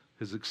from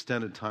his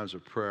extended times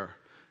of prayer.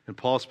 And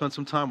Paul spent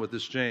some time with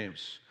this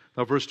James.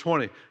 Now, verse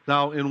 20.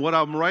 Now, in what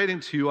I'm writing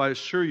to you, I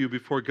assure you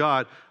before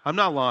God, I'm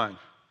not lying.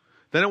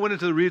 Then I went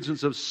into the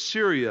regions of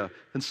Syria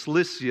and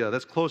Cilicia,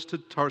 that's close to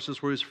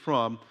Tarsus where he's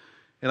from,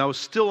 and I was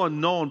still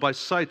unknown by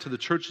sight to the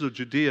churches of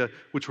Judea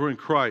which were in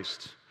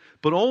Christ.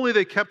 But only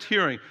they kept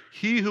hearing,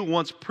 he who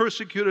once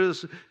persecuted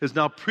us is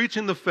now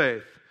preaching the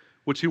faith,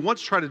 which he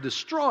once tried to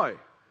destroy. And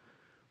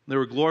they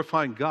were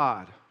glorifying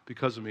God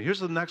because of me.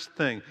 Here's the next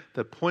thing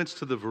that points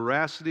to the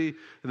veracity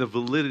and the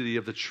validity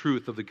of the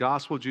truth of the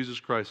gospel of Jesus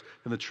Christ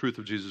and the truth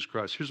of Jesus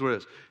Christ. Here's what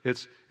it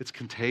is. It's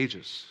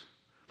contagious.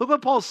 Look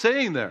what Paul's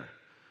saying there.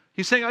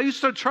 He's saying, I used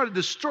to try to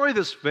destroy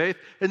this faith,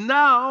 and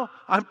now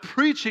I'm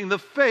preaching the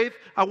faith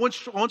I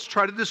once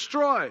tried to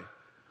destroy.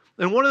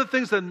 And one of the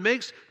things that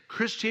makes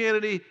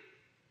Christianity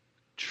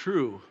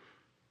true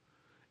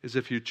is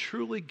if you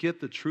truly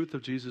get the truth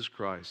of Jesus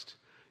Christ,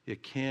 you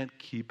can't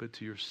keep it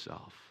to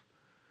yourself.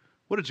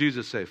 What did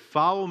Jesus say?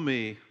 Follow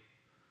me.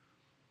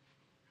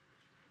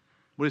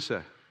 What did he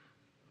say?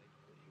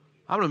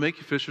 I'm going to make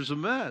you fishers of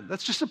men.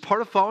 That's just a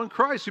part of following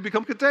Christ. You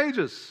become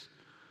contagious.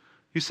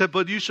 He said,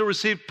 but you shall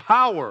receive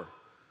power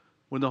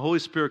when the Holy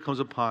Spirit comes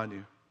upon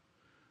you.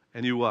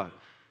 And you what?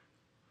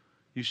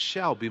 You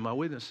shall be my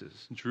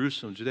witnesses in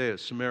Jerusalem, Judea,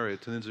 Samaria,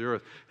 to the ends of the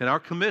earth. And our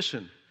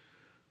commission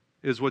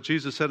is what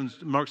Jesus said in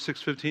Mark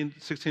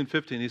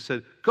 16:15. He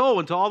said, go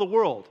into all the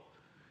world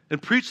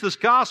and preach this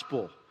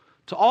gospel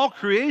to all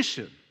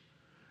creation.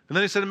 And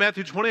then he said in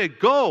Matthew 28,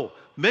 go,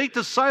 make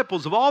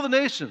disciples of all the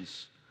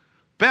nations,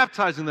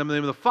 baptizing them in the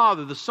name of the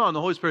Father, the Son,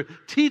 the Holy Spirit,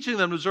 teaching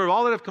them to observe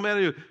all that I've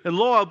commanded you. And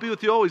lo, I'll be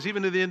with you always,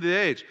 even to the end of the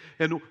age.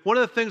 And one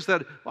of the things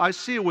that I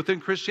see within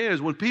Christianity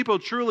is when people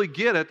truly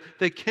get it,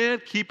 they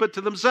can't keep it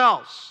to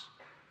themselves.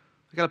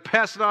 They got to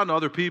pass it on to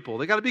other people.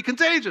 They got to be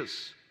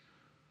contagious.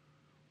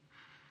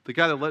 The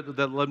guy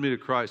that led me to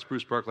Christ,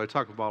 Bruce Barkley, I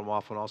talk about him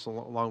often, also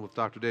along with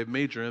Dr. Dave,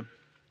 major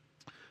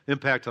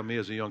impact on me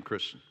as a young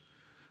Christian.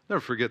 Never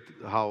forget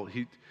how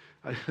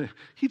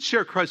He'd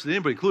share Christ with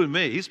anybody, including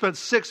me. He spent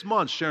 6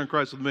 months sharing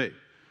Christ with me,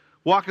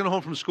 walking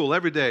home from school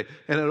every day.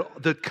 And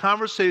the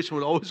conversation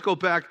would always go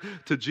back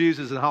to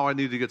Jesus and how I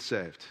needed to get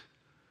saved.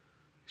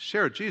 He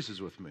shared Jesus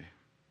with me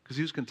because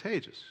he was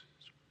contagious.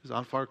 He was an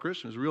on-fire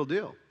Christian. It was a real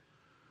deal.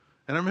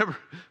 And I remember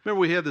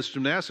we had this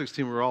gymnastics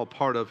team we were all a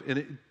part of,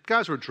 and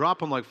guys were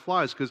dropping like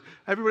flies because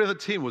everybody on the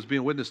team was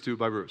being witnessed to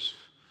by Bruce.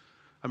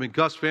 I mean,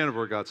 Gus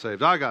Vandervoort got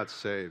saved. I got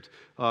saved.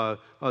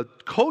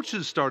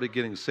 Coaches started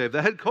getting saved.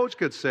 The head coach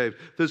gets saved.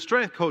 The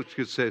strength coach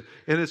gets saved.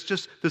 And it's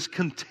just this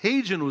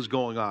contagion was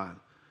going on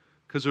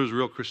because there was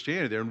real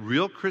Christianity there. And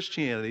real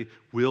Christianity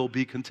will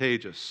be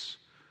contagious,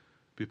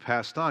 be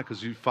passed on.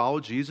 Because you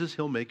follow Jesus,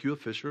 he'll make you a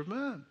fisher of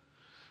men.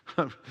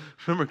 I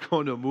remember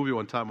going to a movie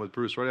one time with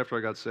Bruce right after I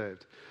got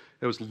saved.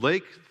 It was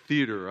Lake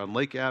Theater on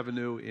Lake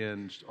Avenue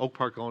in Oak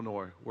Park,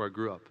 Illinois, where I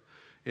grew up.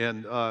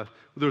 And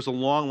there was a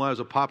long line. It was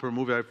a popular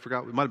movie. I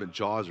forgot. It might have been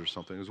Jaws or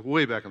something. It was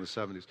way back in the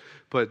 70s.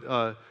 But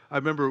I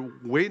remember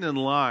waiting in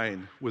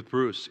line with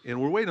Bruce.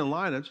 And we're waiting in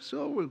line. And I just,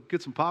 we'll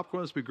get some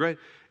popcorn. This will be great.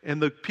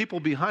 And the people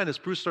behind us,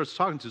 Bruce starts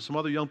talking to some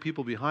other young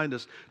people behind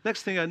us.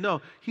 Next thing I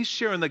know, he's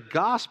sharing the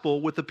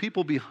gospel with the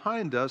people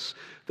behind us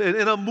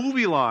in a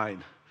movie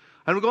line.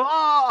 And we go,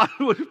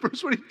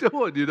 Bruce, what are you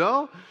doing, you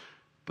know?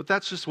 But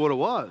that's just what it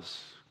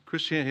was.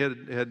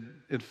 Christianity had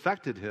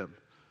infected him.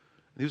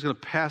 And he was going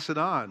to pass it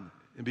on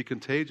and be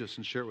contagious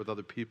and share it with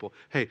other people.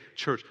 Hey,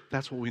 church,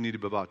 that's what we need to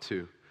be about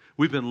too.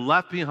 We've been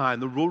left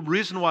behind. The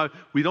reason why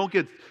we don't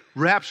get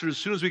raptured as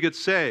soon as we get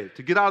saved,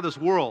 to get out of this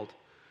world,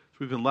 is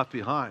we've been left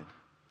behind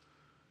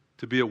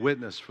to be a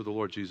witness for the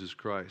Lord Jesus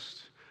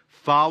Christ.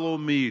 Follow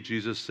me,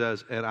 Jesus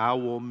says, and I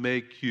will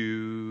make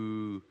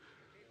you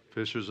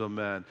fishers of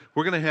men.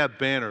 We're going to have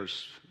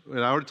banners.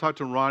 And I already talked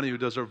to Ronnie, who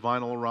does our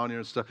vinyl around here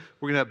and stuff.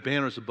 We're going to have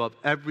banners above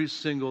every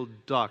single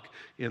duck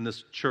in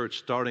this church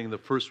starting the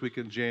first week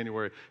in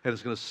January. And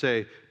it's going to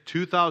say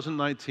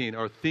 2019,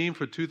 our theme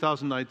for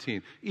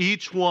 2019,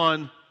 each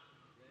one,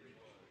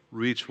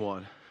 reach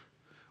one.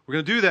 We're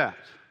going to do that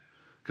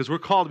because we're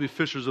called to be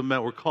fishers of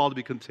men. We're called to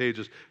be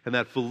contagious. And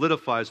that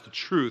validifies the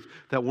truth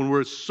that when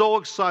we're so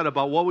excited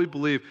about what we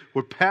believe,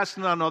 we're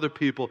passing it on to other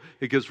people.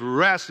 It gives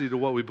veracity to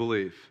what we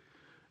believe.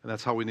 And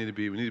that's how we need to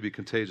be. We need to be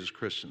contagious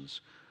Christians.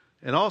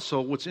 And also,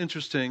 what's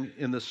interesting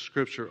in this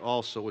scripture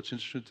also, what's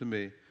interesting to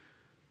me,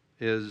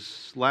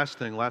 is last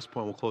point,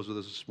 we'll close with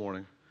this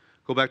morning.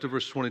 Go back to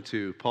verse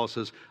 22. Paul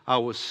says, I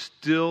was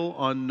still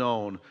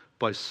unknown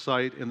by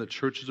sight in the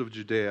churches of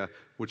Judea,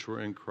 which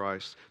were in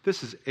Christ.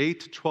 This is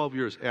 8 to 12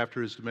 years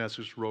after his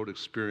Damascus Road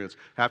experience.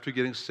 After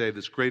getting saved,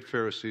 this great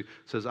Pharisee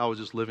says, I was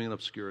just living in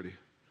obscurity.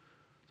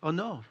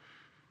 Unknown.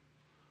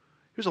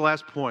 Here's the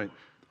last point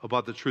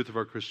about the truth of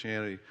our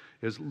Christianity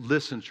is,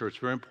 listen, church,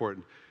 very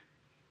important.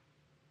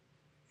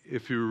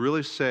 If you're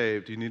really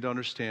saved, you need to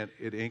understand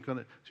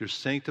your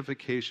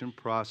sanctification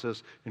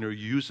process and your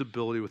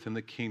usability within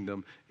the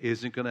kingdom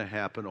isn't going to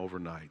happen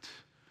overnight.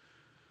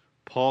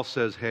 Paul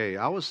says, hey,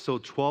 I was still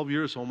 12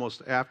 years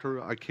almost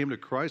after I came to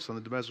Christ on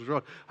the Damascus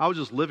Road. I was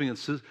just living in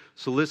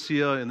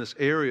Cilicia, in this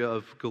area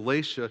of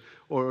Galatia,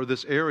 or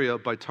this area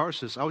by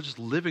Tarsus. I was just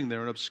living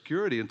there in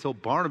obscurity until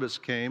Barnabas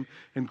came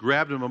and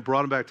grabbed him and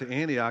brought him back to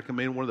Antioch and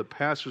made him one of the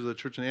pastors of the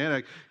church in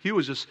Antioch. He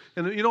was just,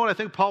 and you know what I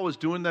think Paul was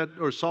doing that,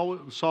 or Saul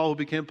who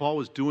became Paul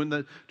was doing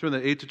that during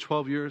the 8 to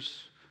 12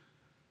 years?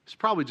 He's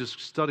probably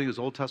just studying his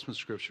Old Testament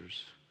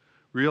scriptures,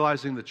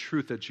 realizing the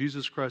truth that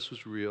Jesus Christ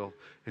was real,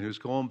 and he was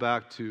going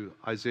back to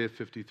Isaiah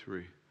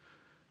 53,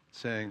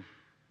 saying,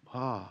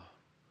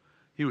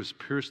 he was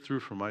pierced through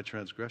for my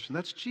transgression.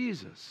 That's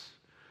Jesus.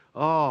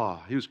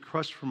 He was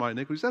crushed for my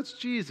iniquities. That's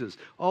Jesus.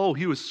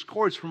 He was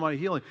scourged for my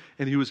healing.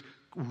 And he was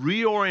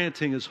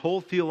reorienting his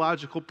whole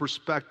theological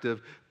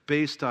perspective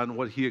based on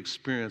what he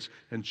experienced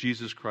and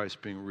Jesus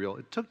Christ being real.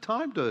 It took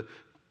time to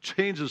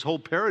change his whole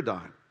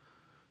paradigm.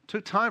 It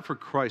took time for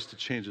Christ to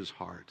change his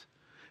heart.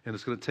 And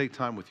it's going to take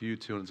time with you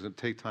too, and it's going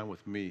to take time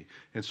with me.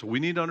 And so we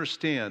need to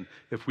understand,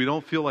 if we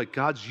don't feel like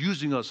God's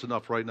using us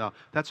enough right now,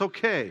 that's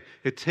okay.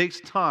 It takes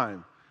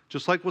time.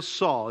 Just like with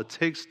Saul, it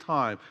takes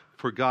time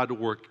for God to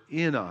work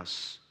in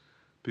us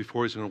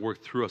before he's going to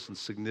work through us in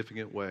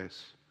significant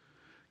ways.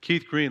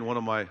 Keith Green, one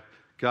of my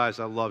guys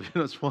I love,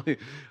 it's funny.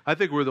 I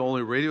think we're the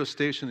only radio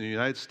station in the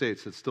United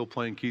States that's still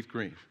playing Keith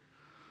Green.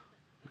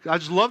 I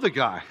just love the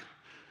guy.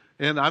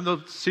 And I'm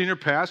the senior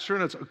pastor,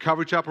 and it's a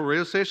Calvary Chapel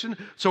radio station,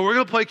 so we're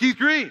going to play Keith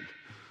Green.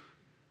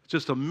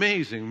 Just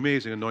amazing,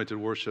 amazing anointed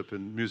worship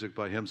and music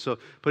by him.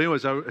 But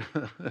anyways,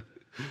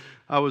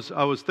 I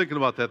was thinking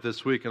about that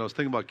this week, and I was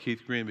thinking about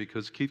Keith Green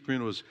because Keith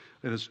Green was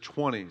in his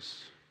 20s,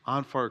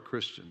 on-fire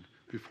Christian,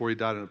 before he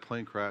died in a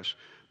plane crash.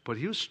 But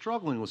he was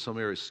struggling with some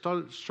areas,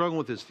 struggling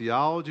with his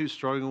theology,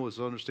 struggling with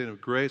his understanding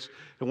of grace.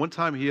 And one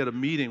time he had a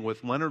meeting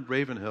with Leonard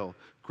Ravenhill,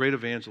 great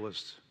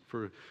evangelist.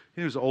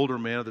 He was an older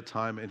man at the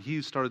time, and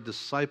he started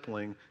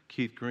discipling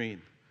Keith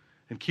Green.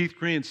 And Keith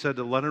Green said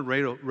to Leonard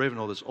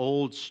Ravenhill, this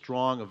old,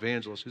 strong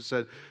evangelist,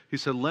 he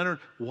said, Leonard,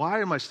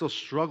 why am I still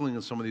struggling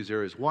in some of these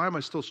areas? Why am I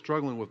still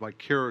struggling with my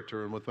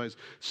character and with my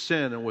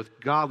sin and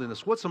with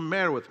godliness? What's the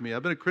matter with me?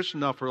 I've been a Christian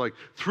now for like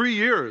 3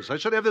 years. I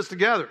should have this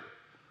together.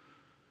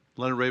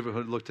 Leonard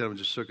Ravenhill looked at him and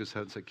just shook his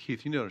head and said,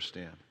 Keith, you need to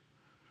understand.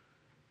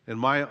 In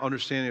my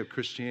understanding of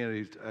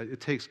Christianity,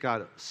 it takes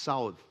God a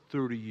solid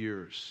 30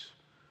 years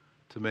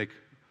to make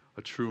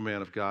a true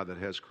man of God that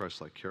has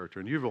Christ-like character.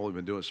 And you've only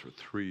been doing this for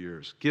 3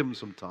 years. Give him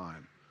some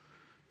time.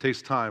 It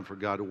takes time for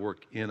God to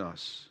work in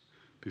us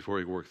before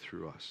he works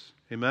through us.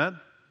 Amen?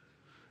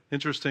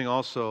 Interesting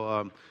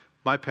also,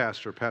 my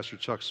pastor, Pastor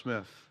Chuck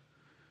Smith,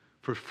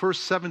 for the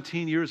first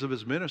 17 years of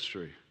his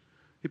ministry,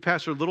 he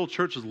pastored little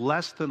churches,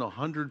 less than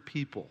 100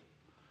 people.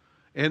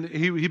 And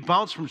he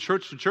bounced from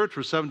church to church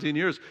for 17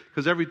 years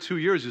because every 2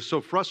 years he was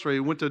so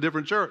frustrated he went to a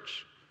different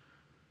church.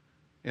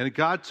 And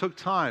God took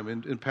time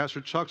in Pastor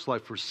Chuck's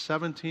life for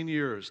 17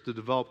 years to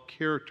develop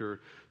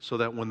character so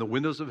that when the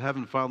windows of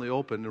heaven finally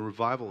opened and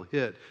revival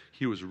hit,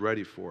 he was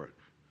ready for it.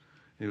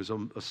 And he was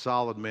a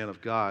solid man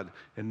of God.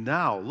 And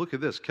now, look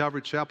at this,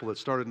 Calvary Chapel that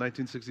started in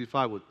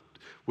 1965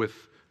 with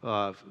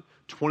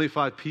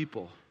 25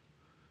 people,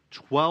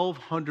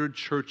 1,200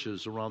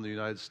 churches around the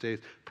United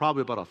States,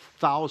 probably about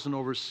 1,000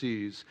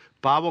 overseas,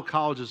 Bible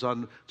colleges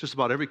on just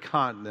about every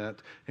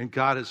continent, and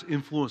God has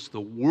influenced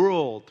the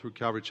world through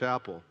Calvary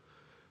Chapel.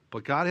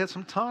 But God had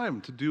some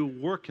time to do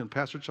work in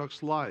Pastor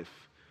Chuck's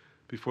life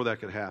before that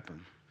could happen.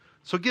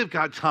 So give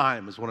God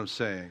time is what I'm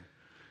saying.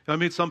 I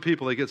meet some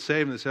people, they get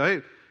saved and they say,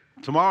 hey,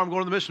 tomorrow I'm going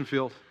to the mission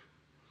field.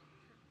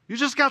 You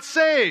just got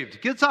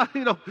saved. Get on,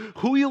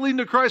 who are you leading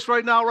to Christ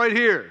right now, right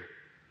here?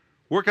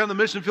 Work on the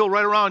mission field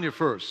right around you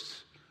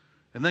first.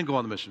 And then go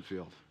on the mission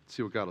field.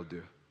 See what God will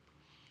do.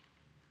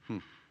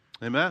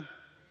 Amen?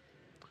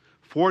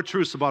 4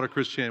 truths about our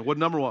Christianity.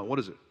 Number 1, what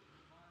is it?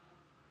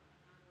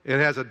 It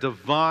has a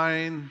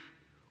divine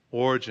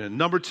origin.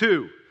 Number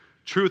 2,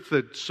 truth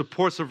that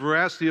supports the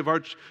veracity of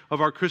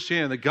our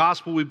Christianity, the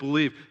gospel we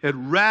believe. It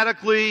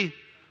radically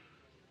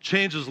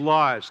changes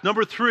lives.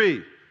 Number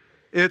 3,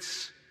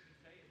 it's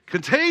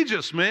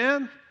contagious,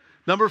 man.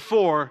 Number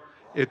 4,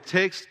 it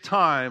takes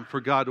time for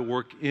God to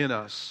work in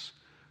us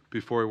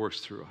before he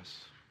works through us.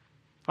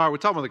 All right, we're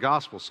talking about the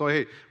gospel. So,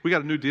 hey, we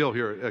got a new deal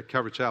here at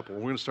Calvary Chapel.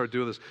 We're going to start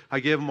doing this.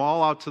 I gave them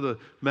all out to the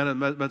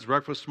men's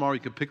breakfast tomorrow. You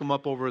can pick them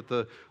up over at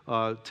the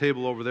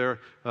table over there,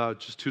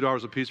 just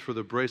 $2 a piece for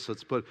the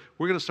bracelets. But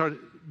we're going to start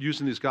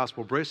using these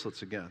gospel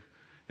bracelets again.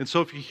 And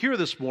so if you're here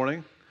this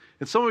morning,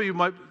 and some of you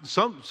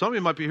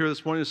might be here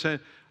this morning and saying,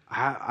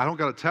 I don't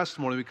got a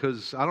testimony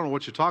because I don't know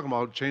what you're talking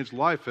about. It changed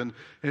life. And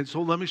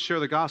so let me share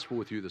the gospel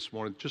with you this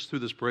morning just through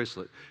this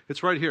bracelet.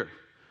 It's right here.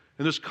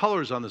 And there's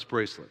colors on this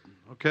bracelet,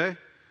 okay?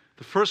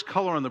 The first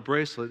color on the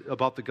bracelet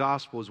about the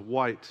gospel is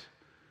white.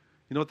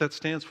 You know what that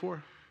stands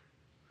for?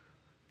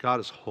 God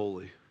is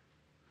holy.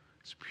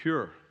 It's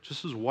pure,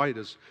 just as white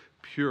as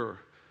pure.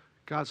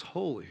 God's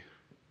holy.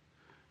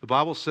 The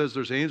Bible says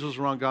there's angels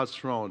around God's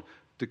throne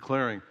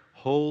declaring,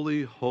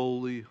 holy,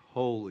 holy,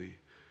 holy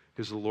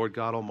is the Lord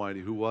God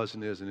Almighty, who was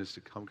and is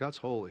to come. God's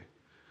holy.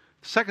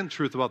 The second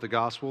truth about the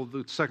gospel,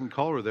 the second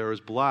color there is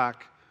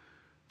black.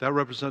 That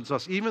represents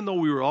us. Even though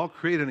we were all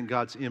created in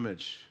God's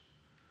image,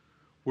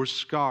 we're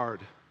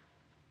scarred.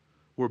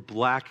 We're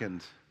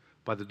blackened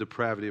by the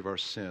depravity of our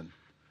sin.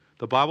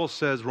 The Bible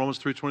says, Romans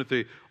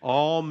 3:23,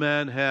 all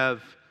men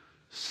have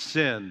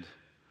sinned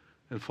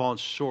and fallen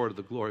short of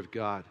the glory of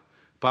God.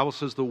 The Bible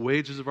says the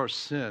wages of our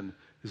sin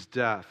is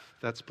death.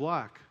 That's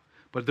black.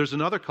 But there's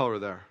another color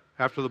there.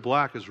 After the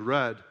black is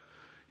red.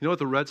 You know what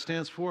the red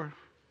stands for?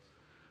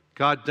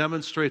 God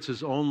demonstrates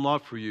his own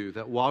love for you,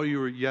 that while you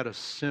were yet a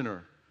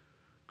sinner,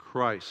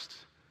 Christ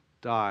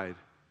died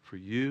for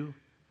you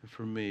and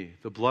for me.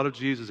 The blood of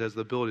Jesus has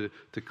the ability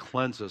to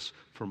cleanse us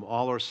from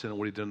all our sin and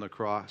what he did on the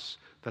cross.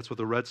 That's what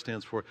the red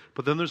stands for.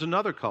 But then there's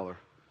another color.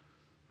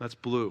 That's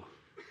blue.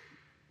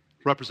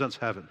 Represents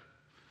heaven.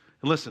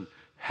 And listen,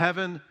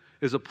 heaven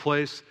is a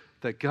place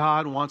that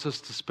God wants us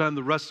to spend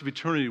the rest of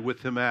eternity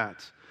with him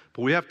at.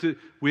 But we have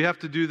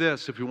to do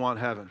this if we want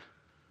heaven.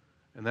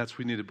 And that's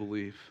we need to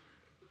believe.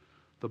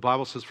 The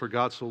Bible says, for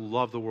God so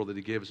loved the world that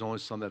he gave his only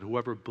son, that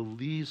whoever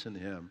believes in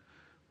him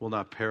will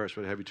not perish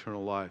but have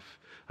eternal life.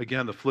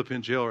 Again, the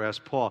Philippian jailer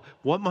asked Paul,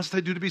 what must I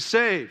do to be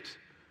saved?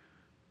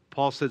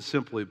 Paul said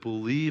simply,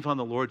 believe on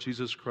the Lord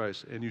Jesus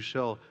Christ and you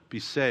shall be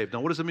saved. Now,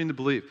 what does it mean to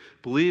believe?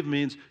 Believe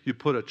means you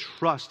put a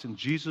trust in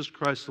Jesus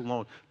Christ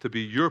alone to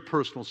be your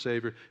personal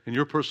Savior and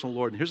your personal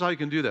Lord. And here's how you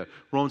can do that.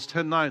 Romans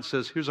 10:9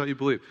 says, here's how you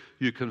believe.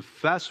 You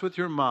confess with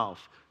your mouth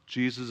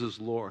Jesus is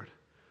Lord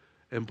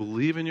and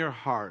believe in your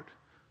heart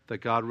that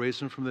God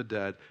raised him from the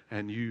dead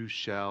and you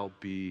shall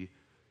be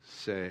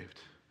saved.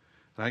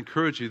 And I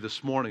encourage you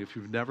this morning, if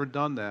you've never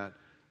done that,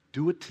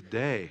 do it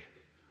today.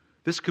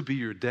 This could be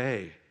your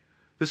day.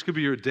 This could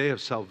be your day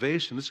of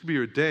salvation. This could be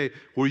your day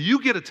where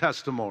you get a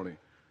testimony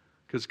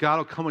because God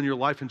will come in your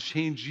life and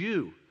change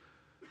you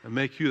and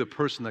make you the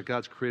person that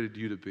God's created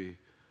you to be. If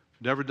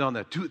you've never done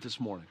that, do it this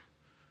morning.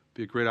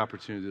 Be a great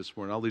opportunity this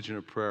morning. I'll lead you in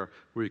a prayer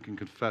where you can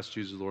confess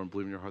Jesus, Lord, and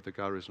believe in your heart that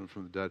God raised him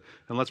from the dead.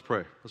 And let's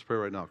pray. Let's pray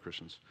right now,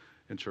 Christians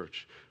in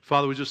church.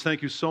 Father, we just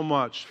thank you so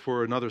much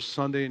for another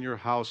Sunday in your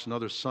house,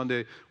 another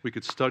Sunday we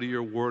could study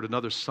your word,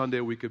 another Sunday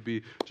we could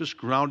be just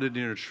grounded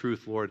in your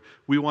truth, Lord.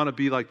 We want to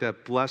be like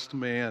that blessed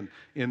man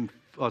in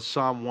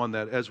Psalm 1,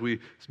 that as we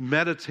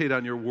meditate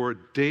on your word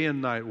day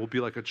and night, we'll be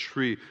like a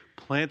tree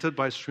planted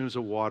by streams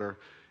of water,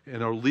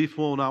 and our leaf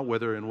will not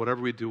wither, and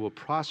whatever we do will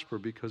prosper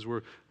because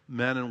we're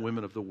men and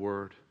women of the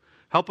word.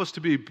 Help us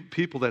to be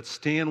people that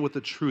stand with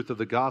the truth of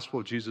the gospel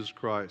of Jesus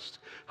Christ.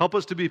 Help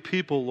us to be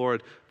people,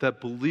 Lord,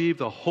 that believe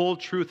the whole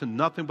truth and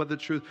nothing but the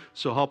truth.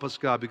 So help us,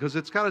 God, because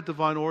it's got a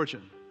divine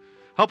origin.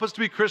 Help us to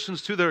be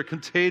Christians, too, that are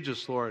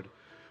contagious, Lord,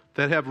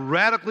 that have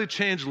radically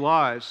changed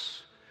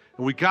lives.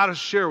 And we got to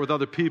share with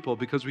other people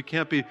because we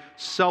can't be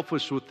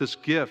selfish with this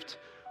gift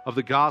of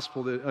the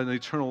gospel and the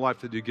eternal life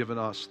that you've given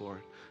us,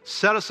 Lord.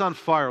 Set us on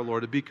fire,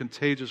 Lord, to be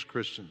contagious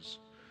Christians.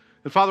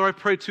 And Father, I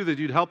pray, too, that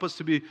you'd help us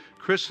to be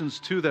Christians,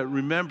 too, that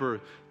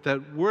remember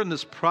that we're in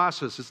this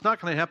process. It's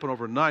not going to happen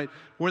overnight.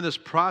 We're in this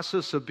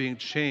process of being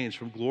changed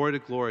from glory to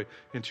glory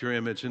into your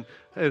image. And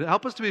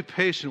help us to be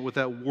patient with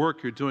that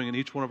work you're doing in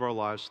each one of our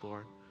lives,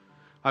 Lord.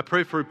 I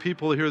pray for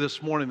people here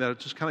this morning that have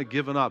just kind of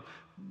given up.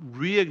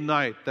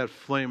 Reignite that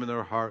flame in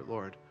their heart,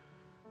 Lord,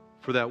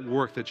 for that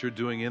work that you're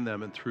doing in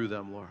them and through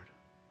them, Lord.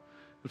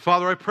 And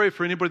Father, I pray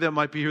for anybody that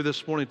might be here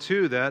this morning,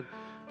 too, that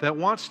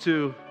wants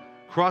to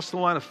cross the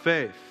line of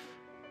faith,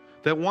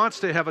 that wants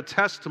to have a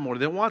testimony,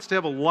 that wants to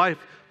have a life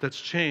that's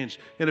changed.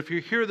 And if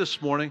you're here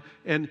this morning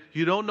and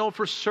you don't know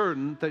for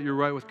certain that you're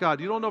right with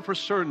God, you don't know for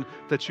certain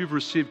that you've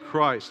received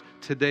Christ,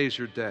 today's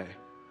your day.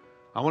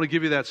 I want to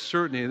give you that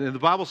certainty. And the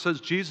Bible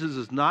says Jesus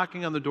is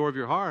knocking on the door of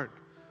your heart.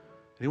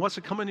 And he wants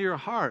to come into your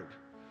heart.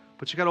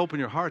 But you got to open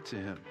your heart to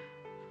him.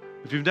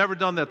 If you've never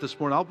done that this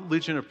morning, I'll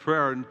lead you in a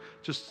prayer and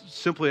just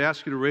simply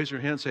ask you to raise your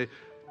hand and say,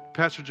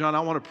 Pastor John,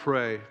 I want to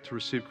pray to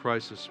receive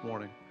Christ this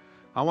morning.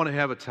 I want to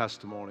have a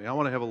testimony. I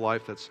want to have a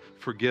life that's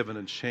forgiven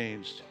and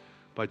changed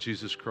by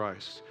Jesus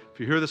Christ. If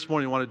you're here this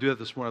morning, you want to do that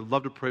this morning, I'd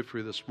love to pray for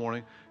you this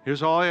morning.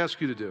 Here's all I ask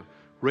you to do.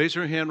 Raise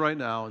your hand right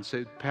now and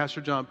say, Pastor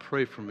John,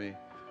 pray for me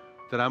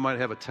that I might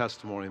have a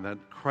testimony and that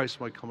Christ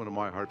might come into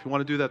my heart. If you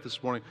want to do that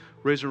this morning,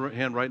 raise your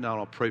hand right now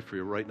and I'll pray for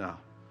you right now.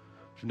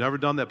 If you've never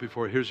done that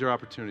before, here's your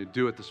opportunity.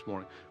 Do it this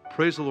morning.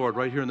 Praise the Lord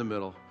right here in the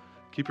middle.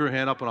 Keep your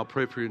hand up and I'll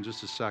pray for you in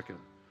just a second.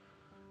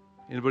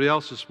 Anybody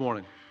else this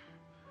morning?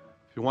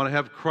 If you want to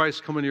have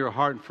Christ come into your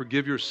heart and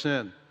forgive your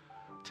sin,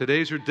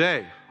 today's your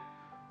day.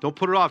 Don't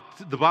put it off.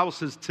 The Bible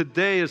says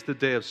today is the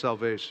day of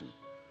salvation.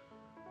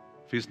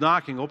 If he's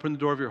knocking, open the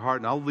door of your heart,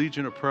 and I'll lead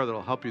you in a prayer that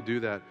will help you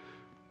do that.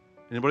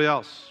 Anybody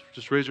else?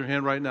 Just raise your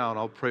hand right now, and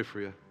I'll pray for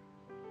you.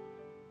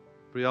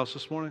 Anybody else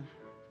this morning?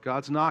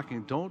 God's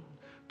knocking. Don't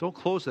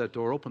close that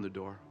door. Open the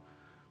door.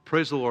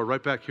 Praise the Lord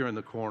right back here in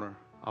the corner.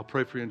 I'll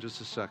pray for you in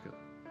just a second.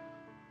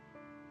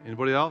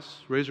 Anybody else?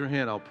 Raise your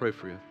hand. I'll pray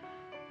for you.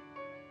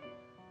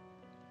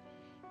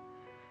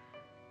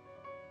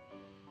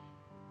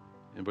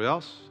 Anybody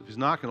else? If he's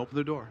knocking, open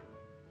the door.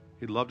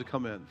 He'd love to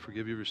come in,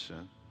 forgive you of your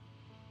sin.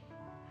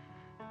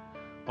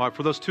 All right,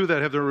 for those two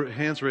that have their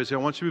hands raised, I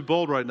want you to be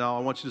bold right now. I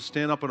want you to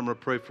stand up and I'm going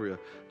to pray for you.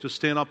 Just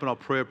stand up and I'll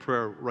pray a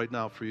prayer right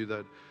now for you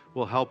that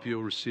will help you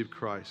receive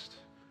Christ.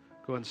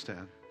 Go ahead and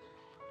stand.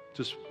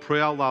 Just pray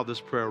out loud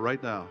this prayer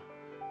right now.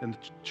 And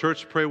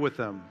church, pray with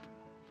them.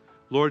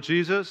 Lord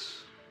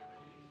Jesus,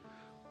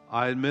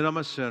 I admit I'm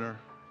a sinner.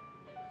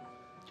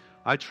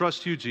 I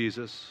trust you,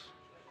 Jesus,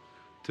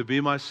 to be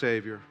my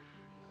Savior.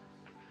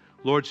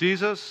 Lord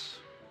Jesus,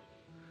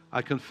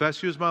 I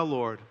confess you as my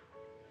Lord,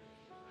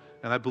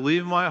 and I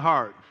believe in my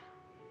heart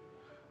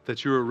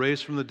that you were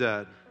raised from the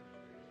dead.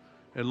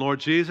 And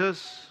Lord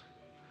Jesus,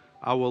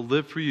 I will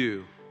live for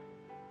you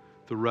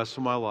the rest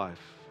of my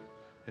life.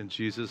 In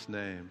Jesus'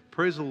 name.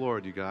 Praise the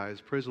Lord, you guys.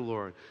 Praise the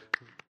Lord.